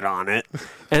shit on it.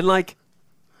 And like,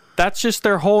 that's just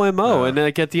their whole MO. And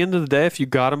like at the end of the day, if you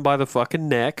got them by the fucking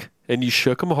neck and you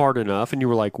shook them hard enough and you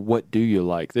were like, what do you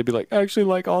like? They'd be like, I actually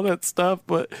like all that stuff.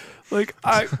 But like,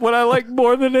 what I like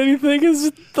more than anything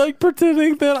is like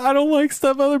pretending that I don't like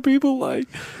stuff other people like.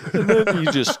 And then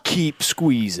you just keep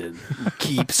squeezing.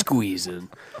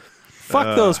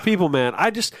 Fuck those people, man.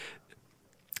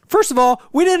 First of all,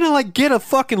 we didn't like get a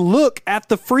fucking look at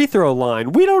the free throw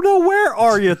line. We don't know where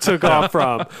Arya took off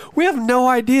from. We have no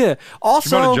idea. She might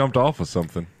Also, have jumped off of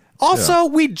something.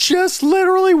 we just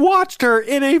literally watched her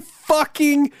in a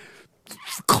fucking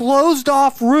closed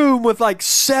off room with like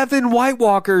 7 White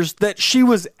Walkers that she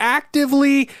was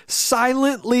actively,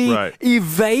 silently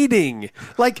evading.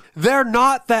 Like, they're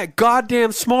not that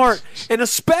goddamn smart. And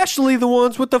especially the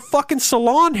ones with the fucking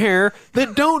salon hair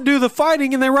that don't do the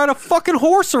fighting and they ride a fucking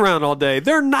horse around all day.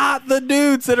 They're not the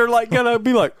dudes that are like gonna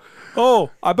be like,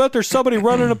 oh, I bet there's somebody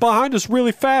running up behind us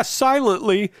really fast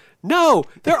silently. No,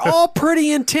 they're all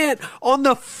pretty intent on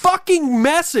the fucking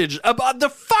message about the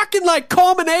fuck fucking like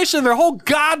culmination of their whole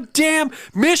goddamn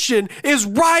mission is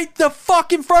right the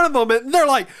fuck in front of them. And they're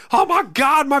like, oh my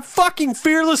God, my fucking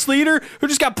fearless leader who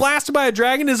just got blasted by a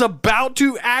dragon is about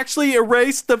to actually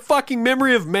erase the fucking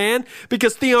memory of man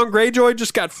because Theon Greyjoy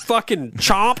just got fucking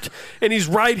chomped and he's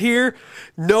right here.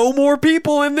 No more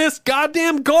people in this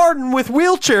goddamn garden with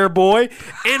Wheelchair Boy,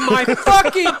 and my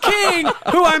fucking king,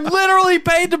 who I'm literally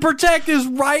paid to protect, is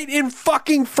right in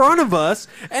fucking front of us.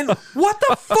 And what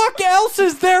the fuck else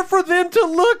is there for them to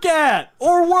look at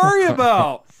or worry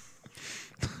about?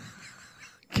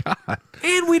 God.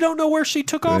 And we don't know where she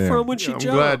took off from when she I'm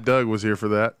jumped. glad Doug was here for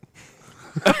that.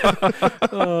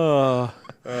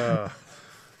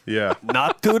 Yeah.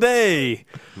 Not today.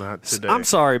 Not today. I'm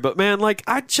sorry, but man, like,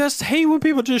 I just hate when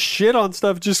people just shit on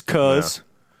stuff just cuz.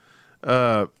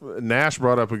 Nash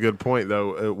brought up a good point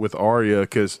though with Arya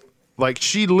because like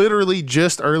she literally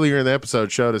just earlier in the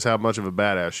episode showed us how much of a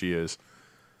badass she is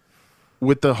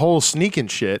with the whole sneaking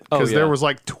shit because there was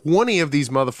like 20 of these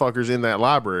motherfuckers in that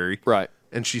library, Right.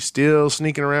 and she's still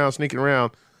sneaking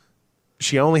around.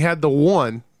 She only had the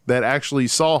one that actually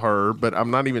saw her, but I'm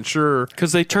not even sure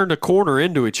Because they turned a corner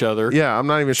into each other. yeah, I'm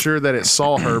not even sure that it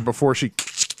saw her before she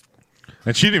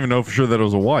And she didn't even know for sure that it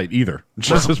was a white either.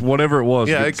 Just whatever it was.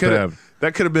 yeah, getting it could stabbed.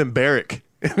 that could have been Barrick.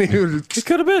 I mean, It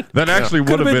could have been. That actually would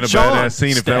Could've have been been a John badass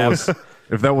scene stabbed.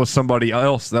 if that was somebody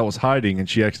else that was hiding and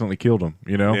she accidentally killed him.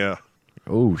 You know? yeah.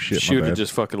 Oh shit! She my would have bad.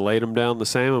 just fucking laid him down the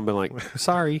same and been like,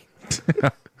 sorry.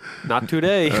 Not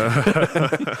today.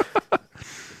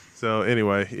 So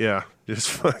anyway, yeah, just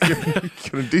fucking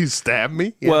gonna do stab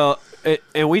me. Yeah. Well,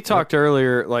 and we talked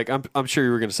earlier, like, I'm sure you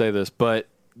were going to say this, but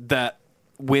that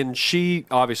when she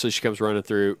comes running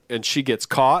through and she gets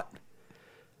caught,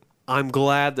 I'm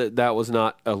glad that was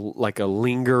not a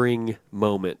lingering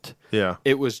moment. yeah,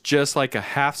 It was just like a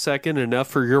half second, enough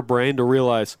for your brain to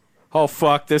realize, oh,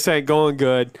 fuck, this ain't going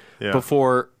good Yeah.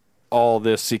 before all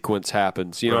this sequence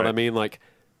happens. You know what I Right. mean? Like,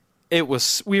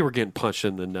 we were getting punched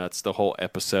in the nuts the whole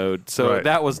episode. So Right.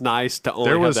 that was nice to only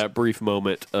There have was- that brief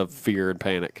moment of fear and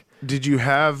panic.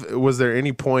 was there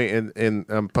any point in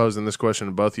I'm posing this question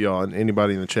to both of y'all and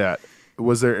anybody in the chat,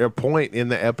 was there a point in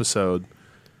the episode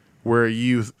where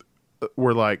you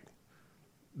were like,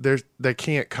 they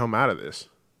can't come out of this?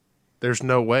 There's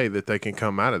no way that they can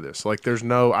come out of this. Like,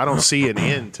 I don't see an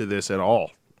end to this at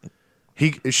all.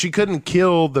 She couldn't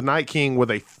kill the Night King with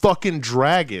a fucking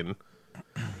dragon,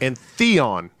 and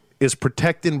Theon is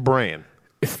protecting Bran.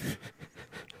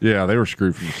 Yeah, they were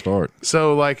screwed from the start.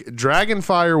 So, like,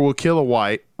 Dragonfire will kill a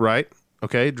white, right?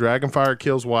 Okay, Dragonfire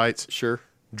kills whites. Sure.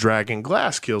 Dragon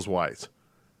Glass kills whites.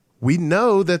 We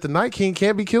know that the Night King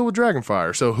can't be killed with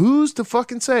Dragonfire. So who's to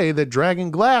fucking say that Dragon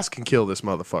Glass can kill this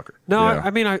motherfucker? No, Yeah. I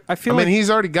mean, I feel like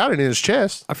he's already got it in his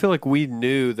chest. I feel like we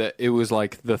knew that it was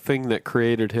like the thing that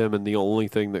created him and the only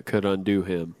thing that could undo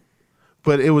him.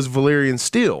 But it was Valyrian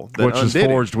steel that Which is undid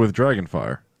it. forged with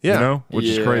Dragonfire. Yeah. You know? Which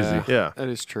is crazy. Yeah. That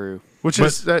is true. Which But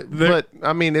is that, there- but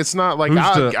I mean, it's not like Who's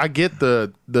I get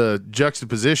the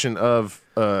juxtaposition of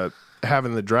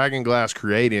having the Dragon Glass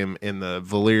create him and the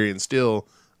Valyrian steel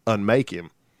unmake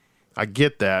him. I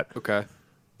get that. Okay.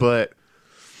 But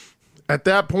at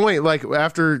that point, like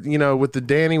after, with the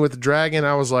Dany with the dragon,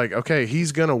 I was like, okay,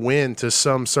 he's going to win to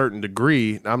some certain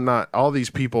degree. All these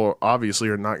people obviously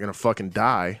are not going to fucking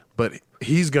die, but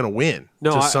he's going to win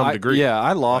to some degree. Yeah,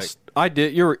 I lost. I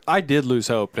did lose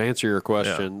hope, to answer your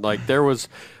question. Like, there was,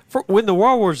 when the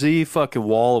World War Z fucking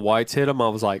wall of whites hit him, I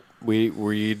was like,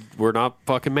 we're not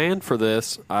fucking manned for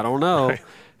this. I don't know. Right.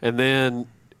 And then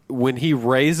when he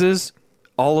raises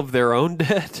all of their own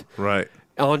dead Right.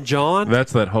 on John.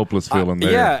 That's that hopeless feeling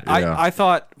there. Yeah, I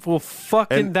thought, well,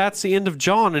 fucking, And- that's the end of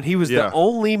John, and he was Yeah. the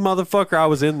only motherfucker I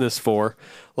was in this for.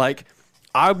 Like,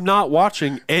 I'm not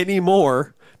watching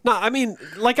anymore. No, I mean,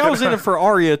 like, I was in it for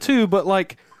Arya too, but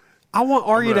like, I want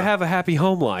Arya to have a happy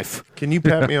home life. Can you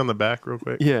pat me on the back real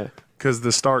quick? Yeah. Because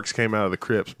the Starks came out of the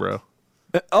crypts, bro.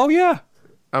 Oh yeah.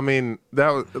 I mean, that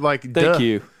was like, Thank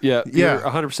you. Yeah. Yeah.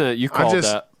 You're 100%. You called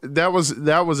that. That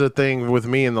was a thing with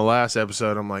me in the last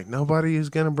episode. I'm like, nobody is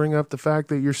going to bring up the fact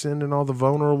that you're sending all the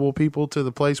vulnerable people to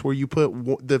the place where you put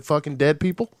the fucking dead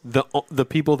people. The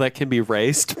people that can be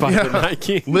raised by the Night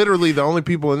King. Literally, the only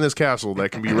people in this castle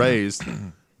that can be raised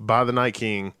by the Night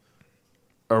King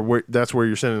are that's where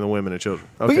you're sending the women and children.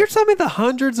 Okay. But you're telling me the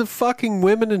hundreds of fucking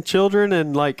women and children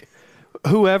and like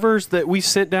whoever's that we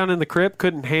sent down in the crypt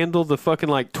couldn't handle the fucking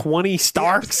like 20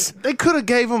 Starks? They could have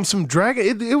gave them some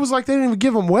dragon. It was like they didn't even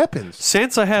give them weapons.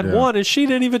 Sansa had one, and she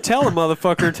didn't even tell a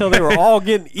motherfucker until they were all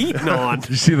getting eaten on.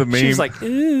 Did you see the meme? She was like,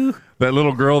 ooh. That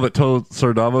little girl that told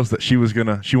Sir Davos that she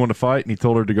wanted to fight, and he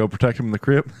told her to go protect him in the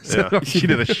crypt. So Yeah. she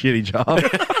did a shitty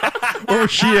job. Where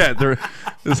was she at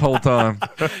this whole time?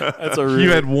 That's a really,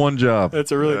 You had one job.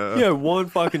 That's a really. You had one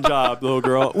fucking job, little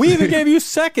girl. We even gave you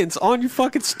seconds on your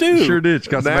fucking stew. Sure did. She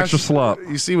got some extra slop.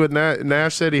 You see what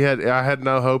Nash said? I had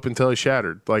no hope until he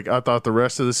shattered. Like, I thought the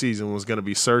rest of the season was going to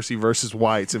be Cersei versus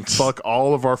Whites and fuck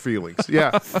all of our feelings.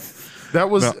 Yeah. That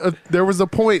was there was a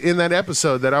point in that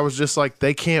episode that I was just like,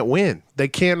 they can't win. They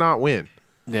cannot win.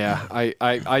 Yeah,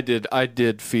 I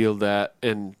did feel that,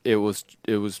 and it was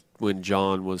when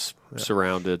John was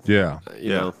surrounded. Yeah. You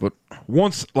know. But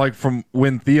once, like, from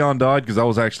when Theon died, because I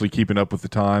was actually keeping up with the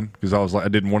time, because I was like, I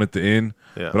didn't want it to end.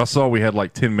 Yeah. But I saw we had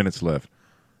like 10 minutes left.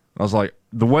 I was like,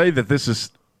 the way that this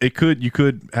is, you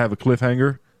could have a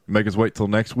cliffhanger, make us wait till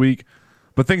next week,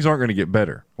 but things aren't going to get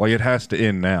better. Like, it has to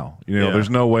end now. You know, there's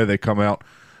no way they come out.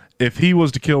 If he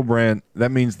was to kill Bran,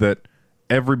 that means that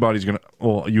everybody's going to,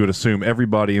 well, you would assume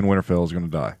everybody in Winterfell is going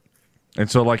to die. And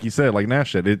so, like you said, like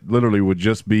Nash said, it literally would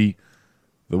just be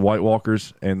the White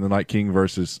Walkers and the Night King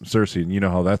versus Cersei, and you know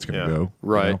how that's going to go.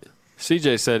 Right. You know?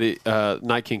 CJ said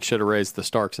Night King should have raised the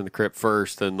Starks in the crypt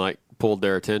first and, like, pulled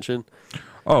their attention.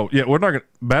 Oh, yeah, we're not going to...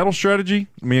 Battle strategy,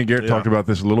 me and Garrett talked about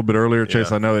this a little bit earlier,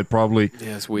 Chase. I know it probably...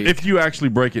 Yeah, it's weak. If you actually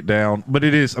break it down, but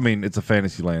it is, I mean, it's a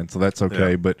fantasy land, so that's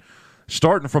okay. Yeah. But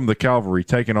starting from the cavalry,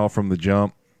 taking off from the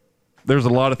jump, there's a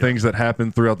lot of things that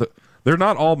happen throughout the... They're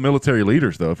not all military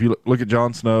leaders, though. If you look at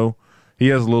Jon Snow, he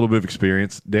has a little bit of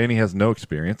experience. Dany has no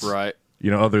experience. Right.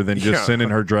 You know, other than just sending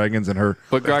her dragons and her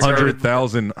But Greg-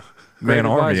 100,000 man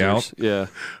army Advisors. out. Yeah.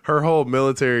 Her whole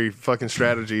military fucking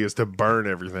strategy is to burn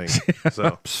everything.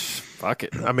 So, Fuck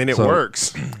it. I mean, it So-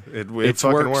 works. It It's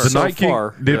fucking worked works. The so Night King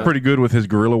far, did yeah. pretty good with his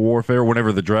guerrilla warfare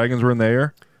whenever the dragons were in the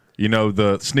air. You know,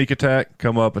 the sneak attack,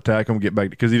 come up, attack them, get back,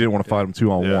 because he didn't want to fight them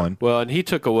 2-on-1. Well, and he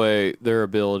took away their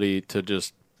ability to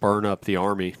just burn up the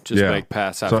army, just Yeah. make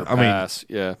pass after I mean, pass.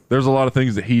 Yeah. There's a lot of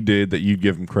things that he did that you'd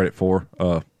give him credit for.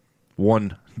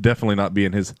 One, definitely not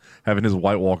being having his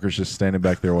White Walkers just standing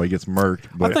back there while he gets murked.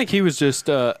 But I think he was just.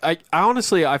 I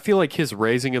honestly, I feel like his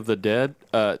raising of the dead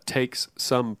takes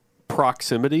some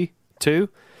proximity too.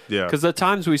 Yeah. Because the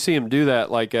times we see him do that,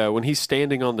 like when he's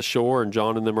standing on the shore and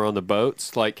John and them are on the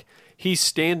boats, like he's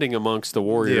standing amongst the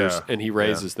warriors Yeah. and he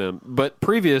raises them. But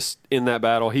previous in that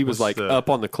battle, he was like up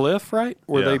on the cliff, right,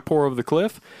 where they pour over the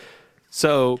cliff.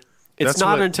 So it's That's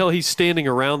not what- until he's standing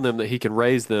around them that he can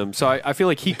raise them. So I feel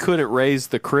like he couldn't raise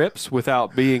the crypts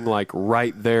without being like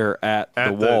right there at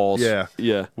the walls.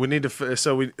 Yeah. We need to.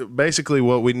 So we basically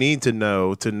what we need to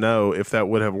know if that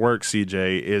would have worked,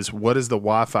 CJ, is what is the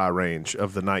Wi-Fi range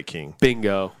of the Night King?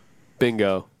 Bingo.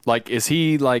 Like, is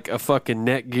he like a fucking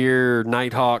Netgear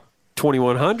Nighthawk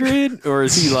 2100, or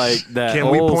is he like that? Can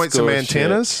we old point some school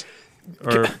antennas,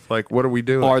 or like what are we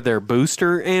doing? shit? Are there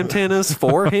booster antennas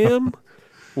for him?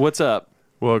 What's up?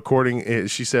 Well,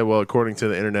 she said, according to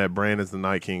the internet, Bran is the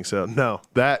Night King. So no,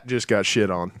 that just got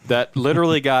shit on. That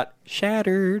literally got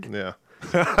shattered. Yeah.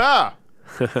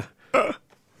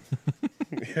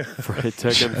 It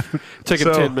took him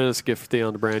So- 10 minutes to get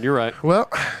Theon to Bran. You're right. Well,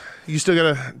 you still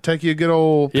gotta take you a good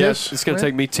old piss. Yes, it's going to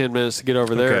take me 10 minutes to get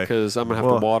over there Okay. because I'm going to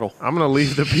have to waddle. I'm going to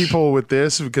leave the people with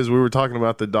this because we were talking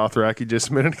about the Dothraki just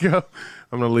a minute ago.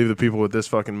 I'm going to leave the people with this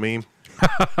fucking meme.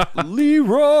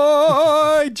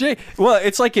 Leroy Well,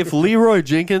 it's like if Leroy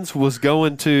Jenkins was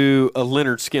going to a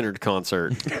Leonard Skinner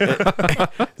concert.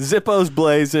 Zippo's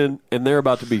blazing, and they're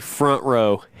about to be front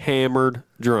row, hammered,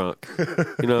 drunk.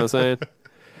 You know what I'm saying?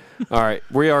 All right,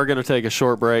 we are going to take a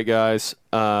short break, guys.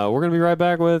 We're going to be right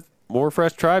back with more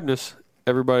Fresh Tribeness.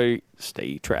 Everybody,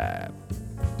 stay tribe.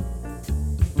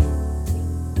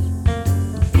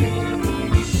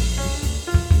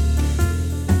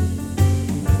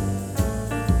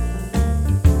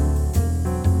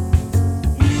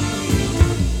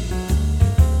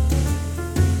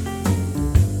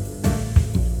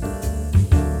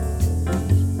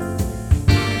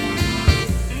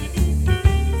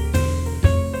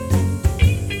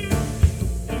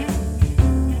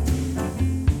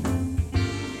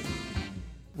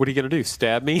 What are you going to do?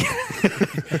 Stab me?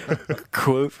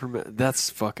 Quote from that's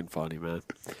fucking funny, man.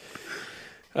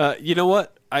 You know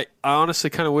what? I honestly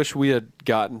kind of wish we had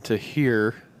gotten to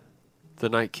hear the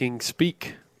Night King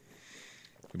speak.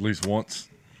 at least once.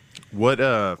 What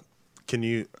can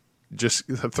you just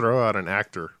throw out an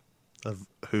actor of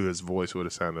who his voice would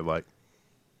have sounded like?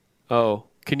 Oh,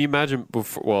 can you imagine?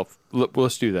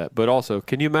 Let's do that. But also,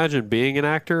 can you imagine being an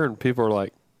actor and people are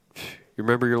like, "You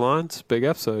remember your lines? Big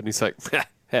episode." And he's like,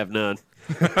 "Have none."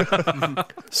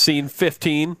 Scene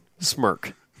 15,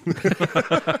 smirk.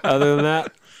 Other than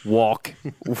that, walk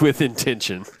with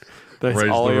intention. That's Raise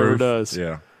all the he ever roof. does.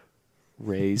 Yeah.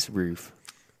 Raise roof.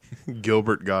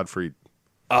 Gilbert Gottfried.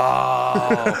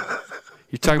 Oh.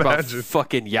 You talking about Imagine.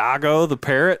 fucking Yago, the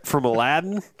parrot from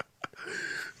Aladdin?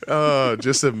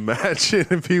 Just imagine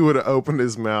if he would have opened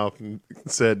his mouth and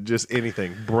said just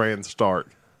anything, Bran Stark,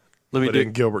 Let me but do.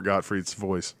 in Gilbert Gottfried's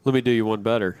voice. Let me do you one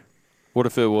better. What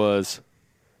if it was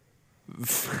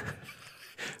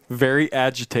very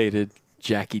agitated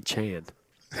Jackie Chan?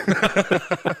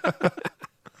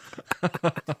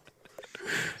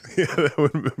 Yeah, that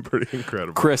would have been pretty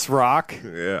incredible. Chris Rock.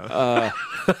 Yeah.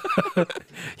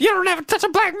 You don't ever touch a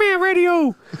black man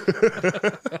radio.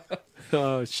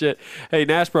 Oh shit! Hey,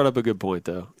 Nash brought up a good point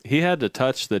though. He had to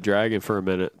touch the dragon for a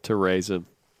minute to raise him.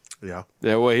 Yeah.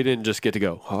 That way, he didn't just get to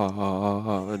go ha ha ha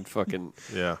ha and fucking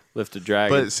Yeah. lift a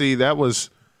dragon. But see, that was,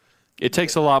 It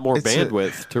takes a lot more It's a-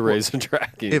 bandwidth to raise a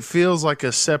dragon. it feels like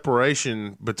a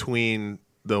separation between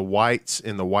the whites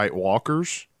and the White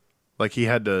Walkers. Like he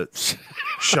had to,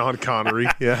 Sean Connery.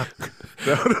 Yeah.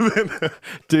 That would have been,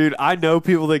 Dude, I know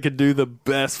people that can do the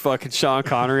best fucking Sean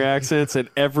Connery accents, and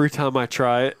every time I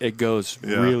try it, it goes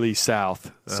Yeah. really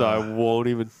south. So I won't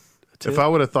even. if I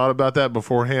would have thought about that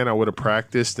beforehand, I would have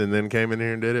practiced and then came in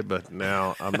here and did it. But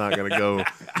now I'm not going to go.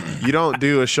 You don't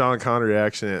do a Sean Connery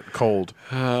accent cold.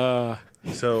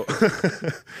 So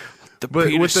The but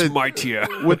penis with the- mightier.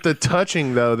 with the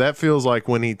touching, though, that feels like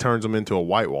when he turns him into a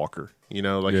White Walker, you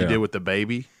know, like he Yeah. did with the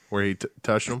baby where he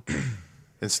touched him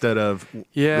instead of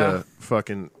Yeah. the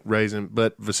fucking raisin.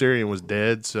 But Viserion was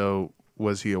dead, so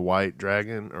was he a white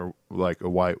dragon or like a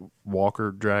White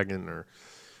Walker dragon? Or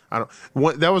I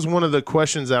don't. That was one of the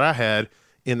questions that I had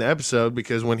in the episode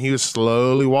because when he was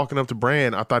slowly walking up to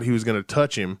Bran, I thought he was going to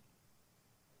touch him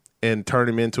and turn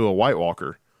him into a White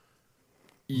Walker.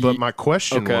 But my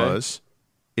question Okay. was,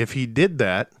 if he did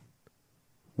that,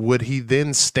 would he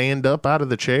then stand up out of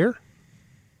the chair?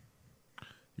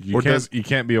 You Or can't. does- You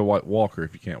can't be a White Walker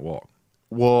if you can't walk.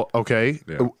 Well, okay.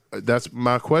 Yeah. That's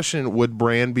my question. Would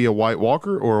Bran be a White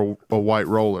Walker or a White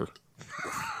Roller?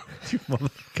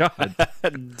 God.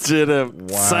 Did a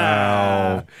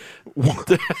Wow.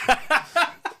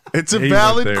 It's a He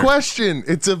valid went there. question.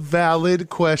 It's a valid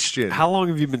question. How long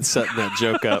have you been setting that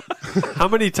joke up? How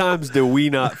many times do we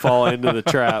not fall into the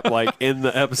trap, like in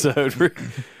the episode?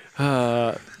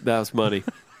 That was money.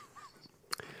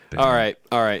 All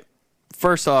right.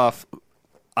 First off,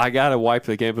 I gotta wipe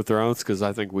the Game of Thrones because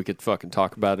I think we could fucking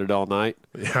talk about it all night.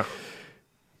 Yeah.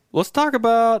 Let's talk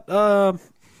about the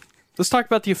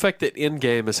effect that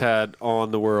Endgame has had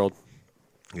on the world,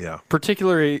 Yeah.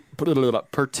 particularly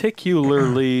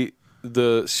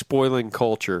the spoiling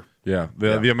culture. Yeah,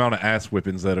 the amount of ass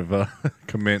whippings that have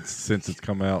commenced since it's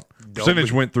come out. Percentage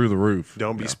be- went through the roof.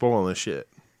 Don't be spoiling this shit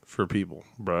for people,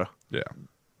 bruh. Yeah.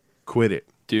 Quit it.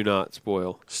 Do not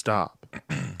spoil. Stop.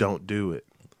 Don't do it.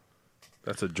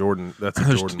 That's a Jordan. That's a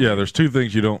There's, Jordan. there's two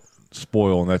things you don't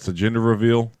spoil, and that's a gender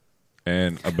reveal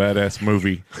and a badass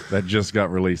movie that just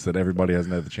got released that everybody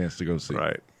hasn't had the chance to go see.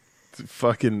 Right.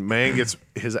 Fucking man gets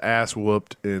his ass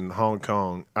whooped in Hong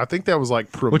Kong. I think that was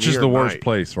like premiere Which is the worst night.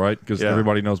 place, right? Because Yeah.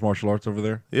 everybody knows martial arts over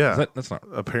there. Yeah. That's not.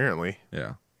 Apparently.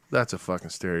 Yeah. That's a fucking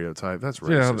stereotype. That's Yeah.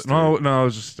 racist. No,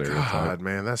 it's just stereotype. God,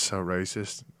 man, that's so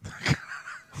racist.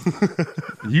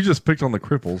 You just picked on the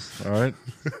cripples, all right?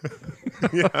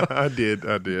 Yeah, I did.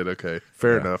 Okay.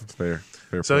 Fair Yeah, enough. it's fair.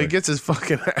 So he play. gets his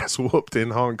fucking ass whooped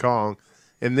in Hong Kong.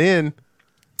 And then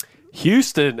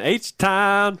Houston,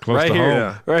 H-Town, Close right to here, home.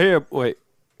 Yeah. right here. Wait,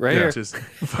 right here. just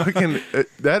fucking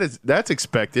that's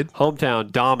expected.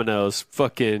 Hometown Domino's,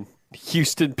 fucking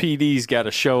Houston PD's got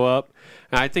to show up.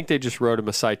 And I think they just wrote him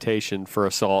a citation for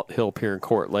assault. He'll appear in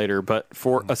court later, but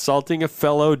for assaulting a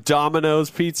fellow Domino's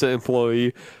pizza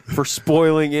employee for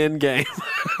spoiling Endgame.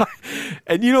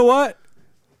 And you know what?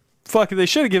 Fucking, they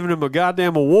should have given him a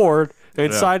goddamn award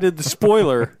and Yeah. cited the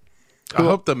spoiler. I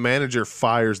hope the manager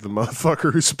fires the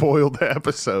motherfucker who spoiled the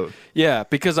episode. Yeah,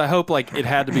 because I hope like it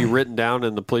had to be written down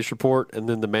in the police report, and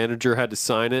then the manager had to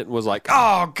sign it and was like,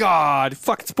 "Oh God,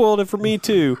 fucking spoiled it for me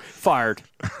too." Fired.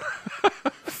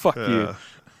 Fuck you.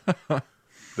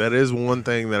 That is one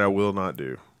thing that I will not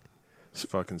do. Is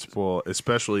fucking spoil,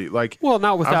 especially like Well,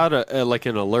 not without like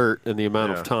an alert in the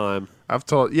amount Yeah. of time. I've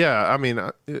told. Yeah, I mean,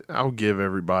 I'll give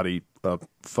everybody a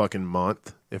fucking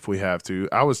month if we have to.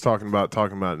 I was talking about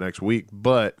it next week,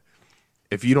 but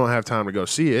if you don't have time to go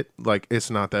see it, like it's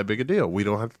not that big a deal. We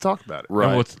don't have to talk about it.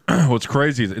 Right. And what's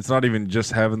crazy is it's not even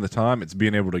just having the time; it's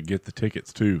being able to get the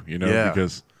tickets too. You know, Yeah.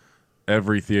 because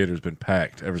every theater's been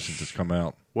packed ever since it's come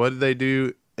out. What did they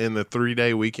do in the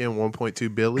 3-day weekend?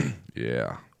 1.2 billion.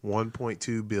 Yeah,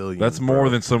 1.2 billion. that's more bro.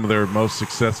 than some of their most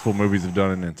successful movies have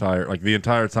done in the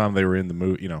entire time they were in the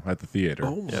movie. You know, at the theater.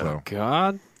 Oh my So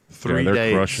God, 3 they're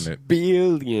days. crushing it.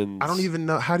 billions. I don't even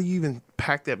know how do you even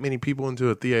pack that many people into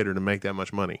a theater to make that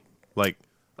much money. like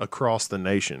across the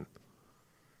nation.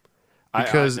 I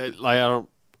Because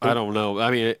don't know.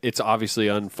 I mean, it's obviously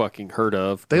unfucking heard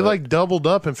of. they but- like doubled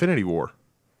up Infinity War.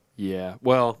 yeah.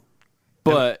 Well,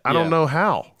 but I don't yeah. know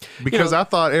how, because know- I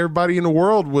thought everybody in the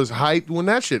world was hyped when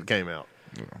that shit came out.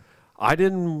 I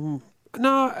didn't.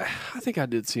 No, I think I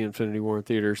did see Infinity War in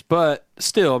theaters, but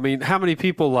still, I mean, how many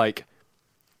people like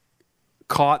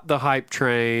caught the hype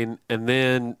train and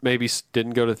then maybe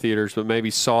didn't go to theaters, but maybe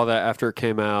saw that after it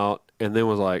came out and then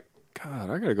was like, God,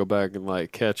 I gotta go back and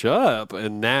like catch up.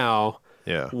 And now,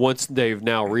 Yeah. once they've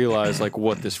now realized like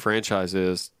what this franchise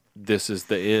is, this is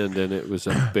the end, and it was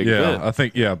a big Yeah, event. I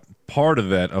think part of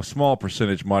that, a small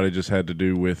percentage, might have just had to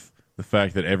do with the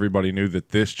fact that everybody knew that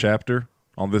this chapter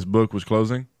on this book was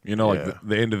closing. You know, like Yeah.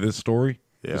 the end of this story,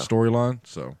 Yeah. the storyline.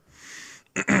 So,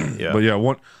 Yeah. but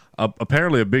yeah,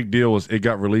 apparently a big deal was it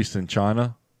got released in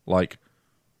China like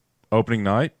opening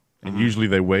night, and usually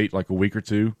they wait like a week or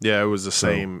two. Yeah, it was the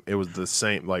same. It was the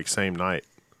same night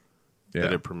Yeah,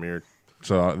 that it premiered.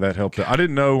 so that helped. I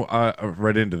didn't know. I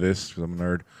read into this because I'm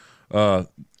a nerd.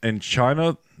 In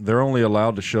China, they're only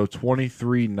allowed to show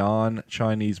 23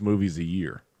 non-Chinese movies a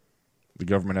year. The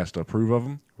government has to approve of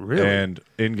them. Really? And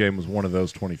Endgame was one of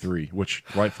those 23, which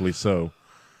rightfully so.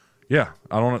 Yeah,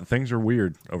 I don't know. Things are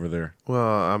weird over there. Well,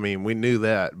 I mean, we knew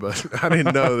that, but I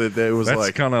didn't know that it was That's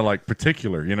like kind of like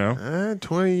particular, you know?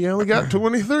 20. You only got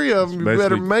 23 of them. You better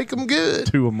Basically- make them good.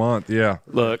 2 a month, yeah.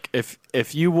 Look, if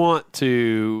you want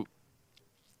to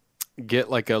get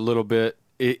like a little bit,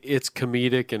 it's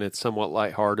comedic and it's somewhat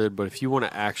lighthearted, but if you want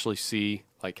to actually see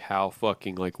like how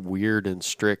fucking like weird and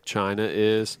strict China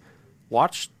is,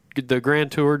 watch the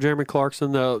Grand Tour. Jeremy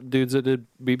Clarkson, the dudes that did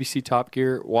BBC Top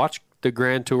Gear, watch the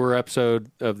Grand Tour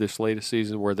episode of this latest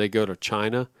season where they go to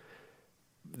China.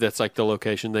 That's like the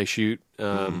location they shoot,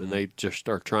 and they just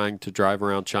are trying to drive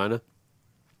around China.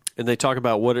 And they talk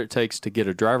about what it takes to get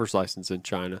a driver's license in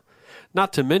China.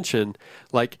 Not to mention,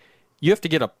 like, you have to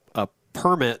get a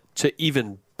permit to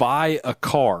even buy a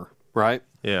car, right?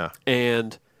 Yeah.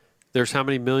 And there's how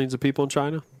many millions of people in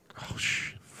China?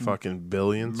 Fucking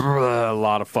billions. A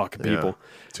lot of fucking Yeah. people.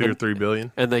 2 or 3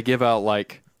 billion. And they give out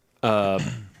like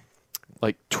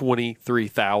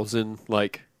 23,000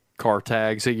 like car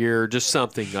tags a year, just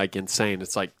something like insane.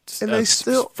 It's like And they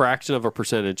still- fraction of a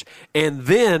percentage. And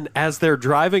then as they're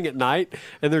driving at night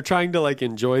and they're trying to like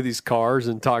enjoy these cars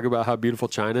and talk about how beautiful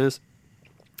China is,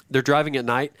 they're driving at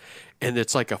night and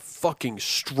it's like a fucking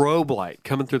strobe light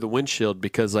coming through the windshield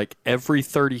because like every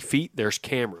 30 feet there's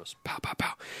cameras, pow, pow,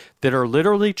 pow, that are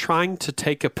literally trying to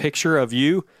take a picture of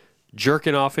you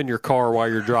jerking off in your car while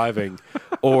you're driving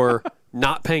or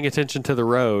not paying attention to the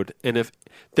road. And if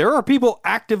there are people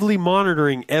actively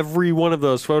monitoring every one of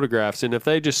those photographs, and if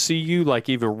they just see you like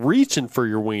even reaching for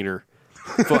your wiener,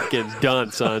 fucking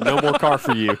done, son. No more car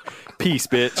for you. Peace,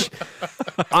 bitch.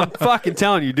 I'm fucking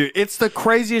telling you, dude. It's the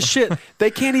craziest shit. They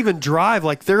can't even drive.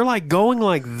 Like, they're like going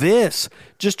like this,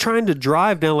 just trying to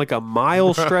drive down like a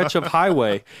mile stretch of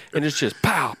highway, and it's just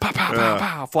pow, pow, pow, pow,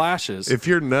 pow, flashes. If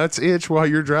your nuts itch while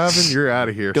you're driving, you're out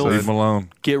of here. Don't- son. Leave them alone.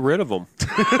 Get rid of them.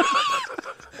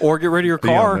 Or get rid of your Be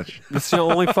car. honest. That's the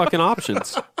only fucking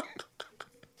options.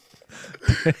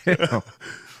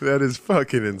 That is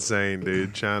fucking insane,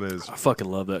 dude. China is. I fucking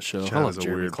love that show. I China's love a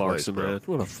Jeremy weird Clarkson, place, bro. man.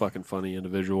 What a fucking funny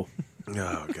individual. Oh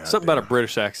god. Something about a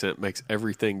British accent makes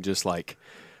everything just like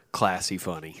classy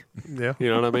funny. Yeah. You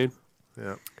know what I mean?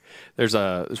 Yeah. There's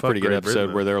a pretty good Great episode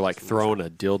Britain, where though. they're like throwing a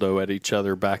dildo at each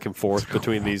other back and forth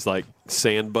between these like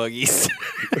sand buggies.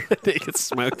 They get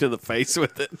smoked in the face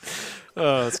with it.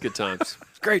 Oh, it's good times.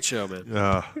 Great show, man.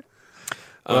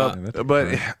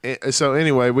 So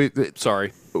anyway,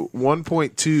 Sorry.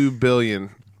 1.2 billion,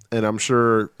 and I'm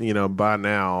sure by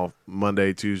now,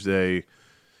 Monday, Tuesday,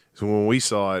 so when we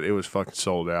saw it, it was fucking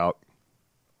sold out.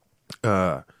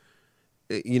 They're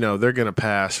gonna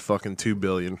pass fucking 2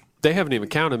 billion. They haven't even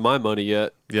counted my money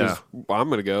yet. 'cause Yeah. I'm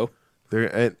going to go.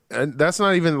 And that's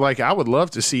not even like I would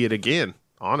love to see it again.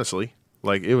 Honestly,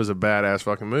 like it was a badass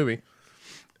fucking movie,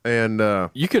 and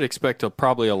You could expect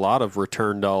probably a lot of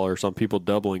return dollars on people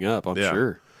doubling up, I'm Yeah.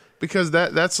 sure. because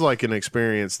that's like an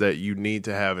experience that you need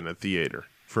to have in a theater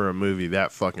for a movie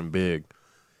that fucking big.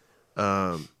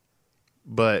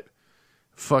 But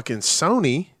fucking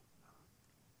Sony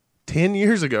 10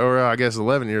 years ago, or I guess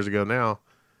 11 years ago now,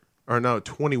 or no,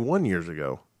 21 years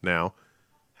ago now,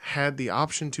 had the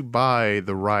option to buy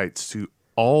the rights to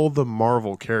all the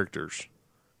Marvel characters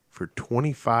for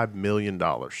 $25 million.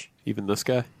 Even this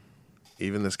guy?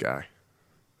 Even this guy.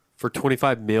 For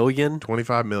 $25 million?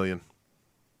 $25 million.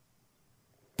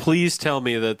 Please tell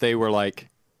me that they were like,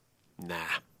 nah.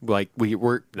 Like, we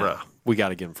got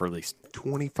to give him for at least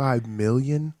 $25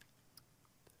 million?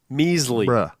 Measly.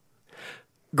 Bruh.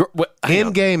 Hang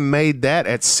on. Endgame made that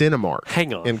at Cinemark.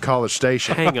 Hang on. In College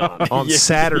Station. Hang on. On Yeah.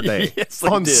 Saturday. Yes, they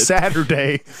on did.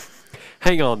 Saturday.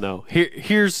 Hang on, though.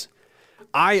 Here's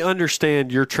I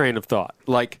understand your train of thought.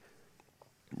 Like,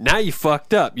 now you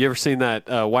fucked up. You ever seen that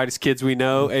Whitest Kids We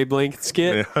Know, Abe Lincoln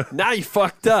skit? Yeah. Now you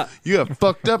fucked up. You have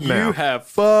fucked up now. You have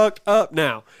fucked up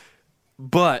now.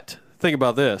 But think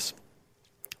about this.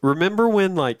 Remember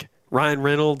when like Ryan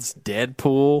Reynolds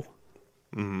Deadpool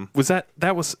was that a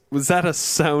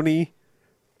Sony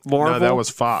Marvel? No, that was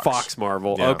Fox. Fox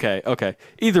Marvel. Yeah. Okay.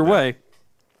 Either way,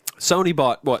 Sony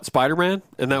bought what, Spider-Man,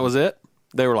 and that was it?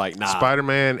 They were like, nah.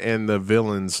 Spider-Man and the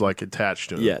villains like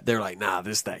attached to him. Yeah, they're like, nah,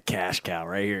 this is that cash cow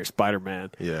right here,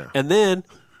 Spider-Man. Yeah. And then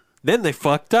they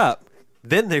fucked up.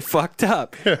 Then they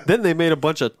made a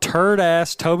bunch of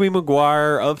turd-ass Tobey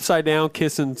Maguire upside-down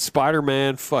kissing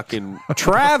Spider-Man fucking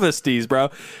travesties, bro.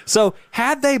 So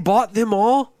had they bought them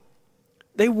all,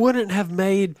 they wouldn't have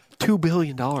made $2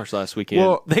 billion last weekend.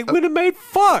 Well, they would have made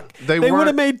They would have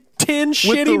weren't- made 10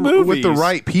 shitty movies. With the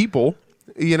right people.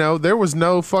 You know, there was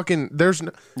no fucking. There's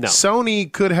no. No. Sony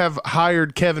could have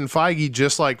hired Kevin Feige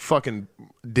just like fucking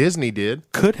Disney did.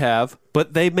 Could have,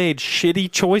 but they made shitty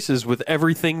choices with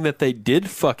everything that they did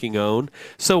fucking own.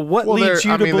 So what leads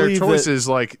you to their believe choices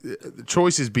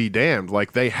choices be damned.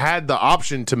 Like they had the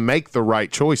option to make the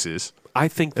right choices. I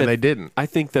think that And they didn't. I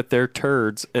think that they're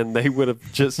turds, and they would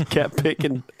have just kept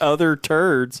picking other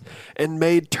turds and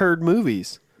made turd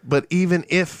movies. But even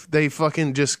if they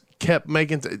fucking just kept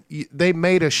making, they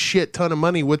made a shit ton of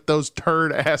money with those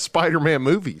turd ass Spider-Man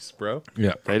movies, bro.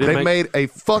 Yeah. They made a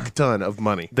fuck ton of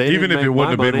money. Even if it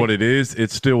wouldn't have been what it is,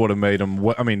 it still would have made them.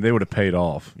 I mean, they would have paid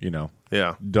off.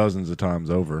 Yeah. Dozens of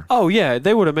times over. Oh yeah,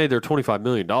 they would have made their $25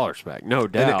 million back, no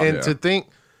doubt. And to think,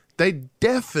 they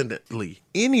definitely,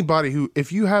 anybody who,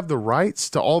 if you have the rights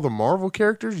to all the Marvel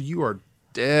characters, you are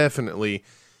definitely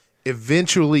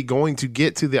eventually going to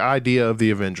get to the idea of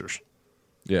the Avengers.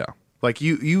 Yeah. Like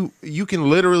you can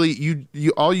literally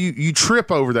you trip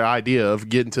over the idea of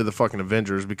getting to the fucking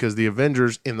Avengers because the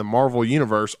Avengers in the Marvel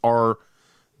universe are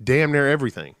damn near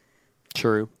everything.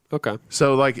 True. Okay.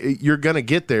 So like you're gonna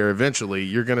get there eventually.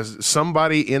 You're gonna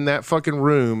somebody in that fucking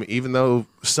room, even though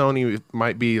Sony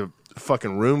might be a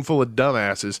fucking room full of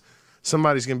dumbasses,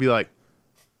 somebody's gonna be like,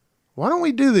 why don't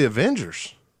we do the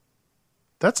Avengers?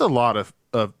 That's a lot of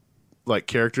like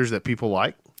characters that people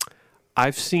like.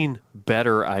 I've seen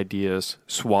better ideas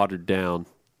swatted down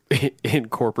in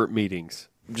corporate meetings.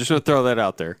 I'm just going to throw that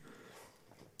out there.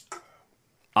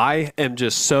 I'm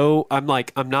just so I'm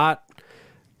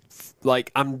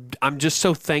just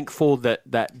so thankful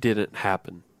that didn't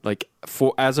happen. Like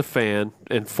as a fan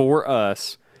and for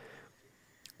us,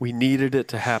 we needed it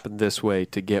to happen this way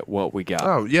to get what we got.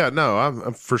 Oh yeah, no,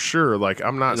 I'm for sure. Like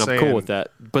I'm not And saying I'm cool with that,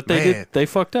 but they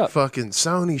fucked up. Fucking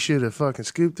Sony should have fucking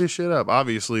scooped this shit up.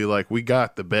 Obviously, like we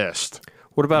got the best.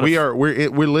 What about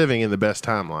we're living in the best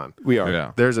timeline. We are.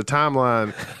 Yeah. There's a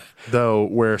timeline though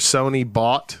where Sony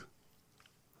bought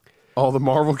all the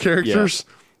Marvel characters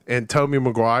and Tobey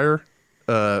Maguire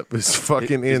is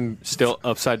fucking in Still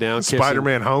upside down.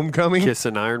 Spider-Man Homecoming,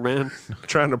 kissing Iron Man.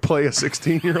 trying to play a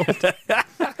 16-year-old.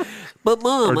 But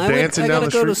Mom, Or dancing down the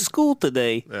street. school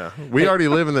today. Yeah, we already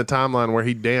live in the timeline where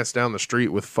he danced down the street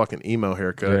with fucking emo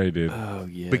haircut. Yeah, he did. Oh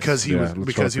yeah. Because he let's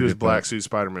was not forget Black that. Suit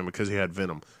Spider-Man because he had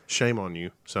Venom. Shame on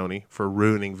you, Sony, for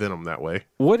ruining Venom that way.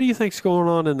 What do you think's going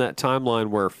on in that timeline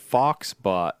where Fox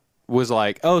was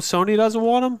like, "Oh, Sony doesn't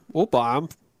want them? We'll buy them."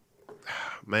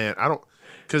 Man, I don't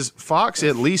because Fox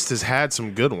at least has had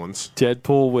some good ones.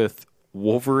 Deadpool with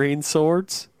Wolverine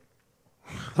swords.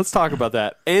 Let's talk about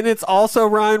that. And it's also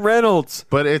Ryan Reynolds.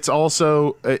 But it's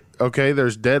also okay.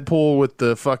 There's Deadpool with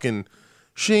the fucking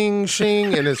shing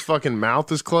shing, and his fucking mouth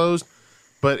is closed.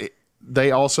 But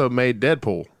they also made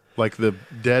Deadpool, like the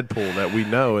Deadpool that we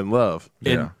know and love.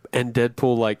 And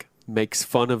Deadpool like makes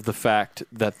fun of the fact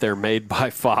that they're made by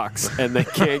Fox and they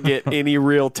can't get any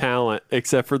real talent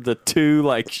except for the two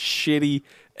like shitty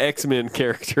X-Men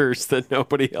characters that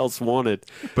nobody else wanted.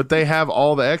 But they have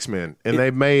all the X-Men, and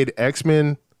they made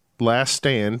X-Men Last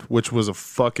Stand, which was a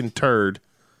fucking turd.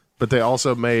 But they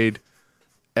also made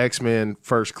X-Men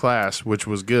First Class, which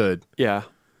was good. Yeah.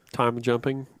 Time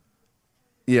jumping.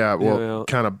 Yeah, well, Yeah.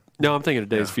 kind of. No, I'm thinking of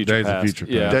Days of Future Days of Past. Future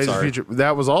Past. Yeah, Days sorry. of Future.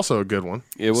 That was also a good one.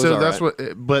 It was so all that's right.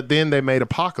 what. But then they made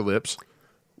Apocalypse,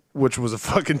 which was a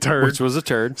fucking turd. Which was a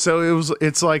turd. So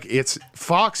it's like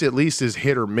Fox at least is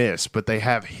hit or miss, but they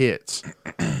have hits.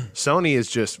 Sony is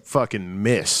just fucking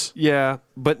miss. Yeah,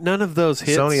 but none of those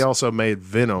hits. Sony also made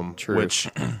Venom, True. which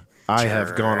I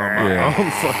have gone on my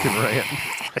own fucking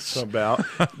rant about.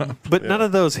 But none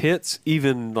of those hits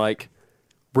even like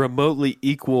remotely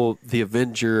equal the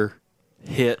Avenger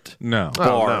hit No.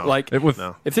 bar. no. Like, It was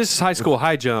No. if this is high school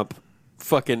high jump,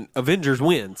 fucking Avengers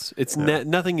wins. It's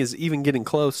nothing is even getting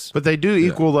close. But they do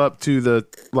equal up to the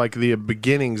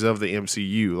beginnings of the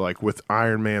MCU, like with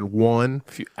Iron Man 1.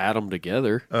 If you add them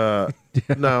together,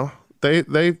 No.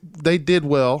 They did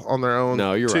well on their own.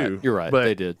 No, you're too. right. You're right. But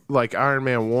They did. Like Iron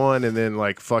Man 1 and then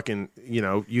like fucking,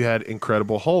 you had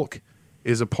Incredible Hulk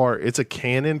is it's a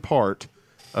canon part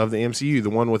of the MCU, the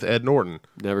one with Ed Norton.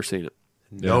 never seen it.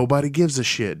 Nobody gives a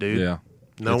shit, dude. Yeah.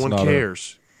 No It's one not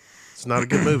cares. It's not a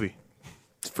good movie.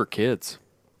 It's for kids.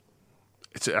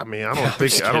 I don't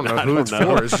know I who don't it's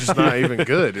know. for. It's just not even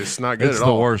good. It's not good It's at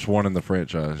the all. worst one in the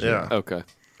franchise. Yeah. Okay.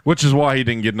 Which is why he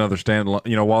didn't get another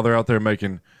standalone. While they're out there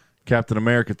making Captain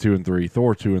America 2 and 3,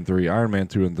 Thor 2 and 3, Iron Man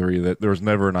 2 and 3, that there was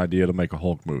never an idea to make a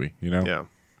Hulk movie. Yeah.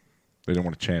 They didn't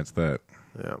want to chance that.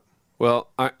 Yeah. Well,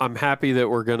 I'm happy that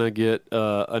we're gonna get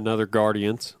another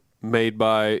Guardians made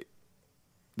by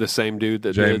the same dude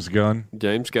that James did Gunn.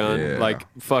 James Gunn. Yeah. Like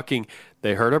fucking,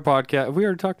 they heard our podcast. Have we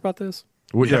already talked about this?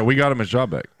 Yeah, we got him his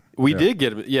job back. We did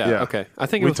get him. Yeah. Yeah. Okay. I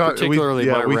think it was particularly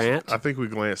my rant. I think we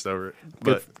glanced over it.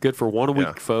 But Good for one a week,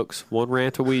 Yeah. folks. One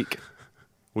rant a week.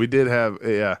 we did have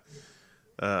man,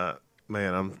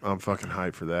 I'm fucking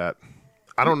hyped for that.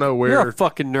 I don't know where You're a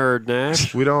fucking nerd,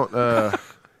 Nash. we don't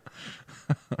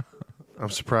I'm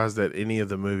surprised that any of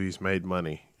the movies made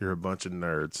money. You're a bunch of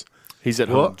nerds. He's at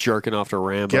Well, home jerking off to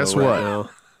Rambo. guess right what? now.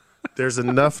 There's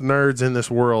enough nerds in this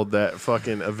world that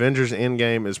fucking Avengers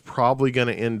Endgame is probably going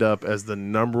to end up as the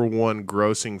 #1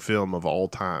 grossing film of all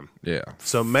time. Yeah.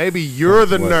 So maybe you're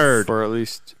the nerd. For at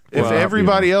least. If well,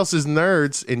 everybody else is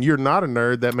nerds and you're not a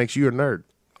nerd, that makes you a nerd.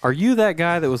 Are you that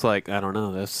guy that was like, I don't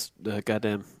know, that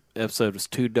goddamn episode was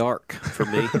too dark for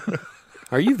me?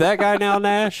 Are you that guy now,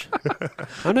 Nash?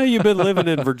 I know you've been living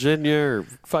in Virginia or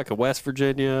fucking West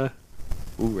Virginia.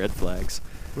 Ooh, red flags.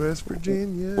 West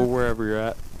Virginia. Or wherever you're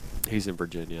at. He's in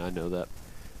Virginia. I know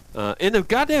that. In the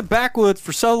goddamn backwoods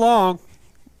for so long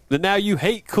that now you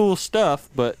hate cool stuff,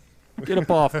 but get up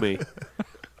off me.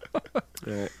 All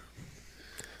right.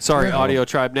 Sorry, Audio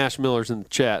Tribe. Nash Miller's in the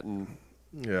chat, and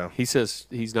Yeah. he says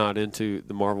he's not into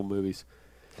the Marvel movies.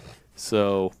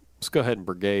 So let's go ahead and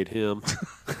brigade him.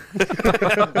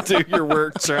 Do your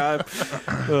work, Tribe.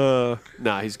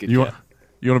 Nah, he's a good. You cat.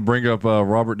 want to bring up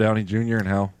Robert Downey Jr. and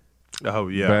how Oh,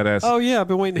 yeah. badass Oh yeah, I've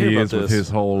been waiting to he hear is about with this. his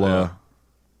whole.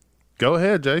 Go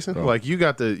ahead, Jason. Oh. Like you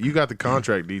got the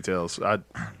contract details.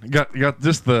 Got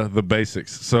just the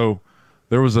basics. So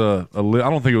there was I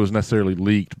don't think it was necessarily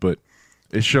leaked, but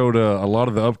it showed a lot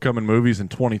of the upcoming movies in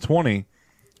 2020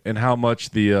 and how much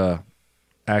the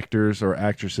actors or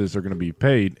actresses are going to be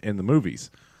paid in the movies.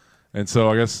 And so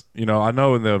I guess I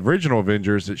know in the original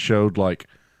Avengers it showed like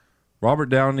Robert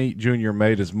Downey Jr.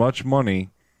 made as much money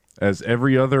as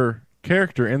every other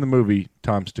character in the movie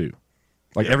times 2.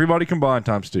 Like everybody combined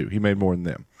times 2. He made more than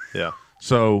them. Yeah.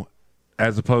 So,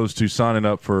 as opposed to signing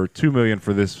up for $2 million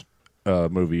for this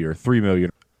movie, or $3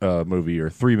 million movie, or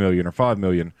 $3 million, or $5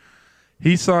 million,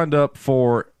 he signed up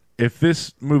for, if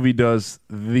this movie does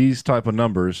these type of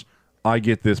numbers, I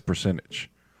get this percentage.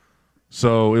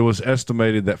 So it was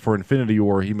estimated that for Infinity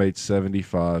War, he made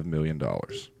 $75 million.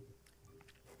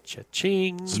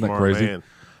 Cha-ching. Isn't that Smart crazy? man.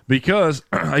 Because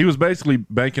he was basically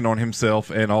banking on himself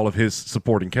and all of his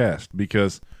supporting cast.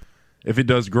 Because if it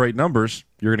does great numbers,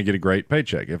 you're going to get a great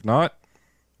paycheck. If not,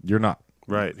 you're not.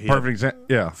 Right. He Perfect had example.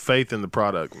 Yeah, faith in the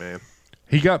product, man.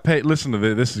 he got paid. Listen to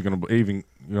this. This is going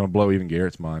to blow even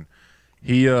Garrett's mind.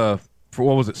 He for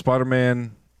what was it?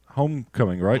 Spider-Man: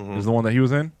 Homecoming, right? Is the one that he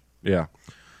was in? Yeah.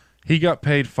 He got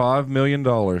paid $5 million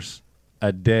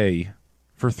a day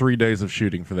for 3 days of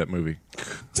shooting for that movie.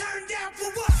 Turn down for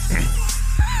what?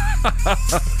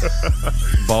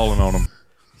 Balling on him.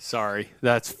 Sorry,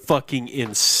 that's fucking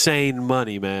insane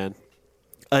money, man.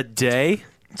 A day?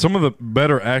 Some of the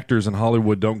better actors in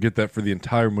Hollywood don't get that for the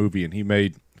entire movie, and he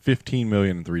made $15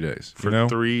 million in 3 days. For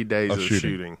 3 days Of of shooting.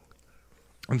 shooting.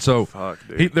 And so Fuck,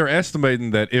 dude. they're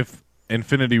estimating that if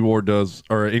Infinity War does,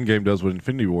 or Endgame does what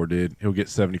Infinity War did, he'll get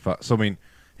 75. So, I mean,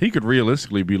 he could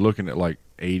realistically be looking at like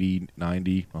 80,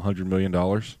 90, $100 million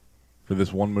for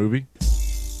this one movie.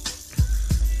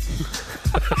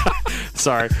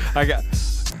 Sorry, I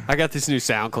got this new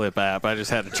sound clip app. I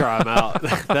just had to try them out.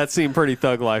 That seemed pretty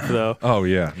thug life, though. Oh,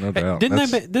 yeah, no doubt.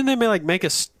 Didn't they like make a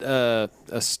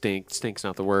stink? Stink's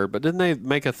not the word, but didn't they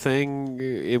make a thing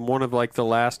in one of like the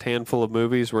last handful of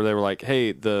movies where they were like,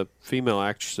 "Hey, the female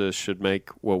actresses should make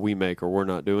what we make, or we're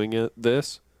not doing it."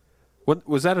 This, what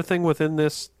was that a thing within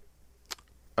this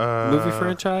movie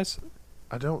franchise?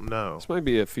 I don't know. This might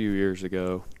be a few years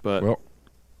ago, but Well,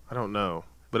 I don't know.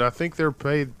 But I think they're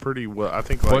paid pretty well. I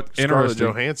think like What Scarlett interesting-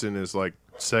 Johansson is like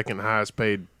second highest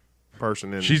paid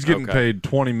person in. She's getting Okay. paid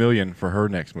 $20 million for her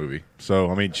next movie.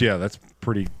 So I mean, yeah, that's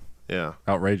pretty Yeah,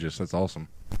 outrageous. That's awesome.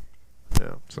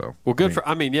 yeah. So Well, good for.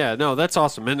 I mean, yeah, no, that's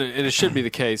awesome, and it should be the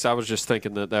case. I was just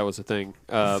thinking that was a thing.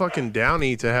 Fucking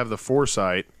Downey to have the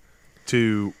foresight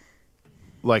to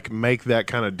like make that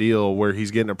kind of deal where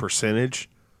he's getting a percentage.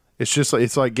 It's just like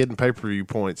it's like getting pay-per-view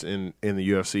points in the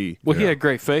UFC. Well, he had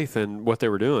great faith in what they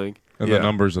were doing, and yeah. the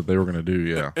numbers that they were going to do,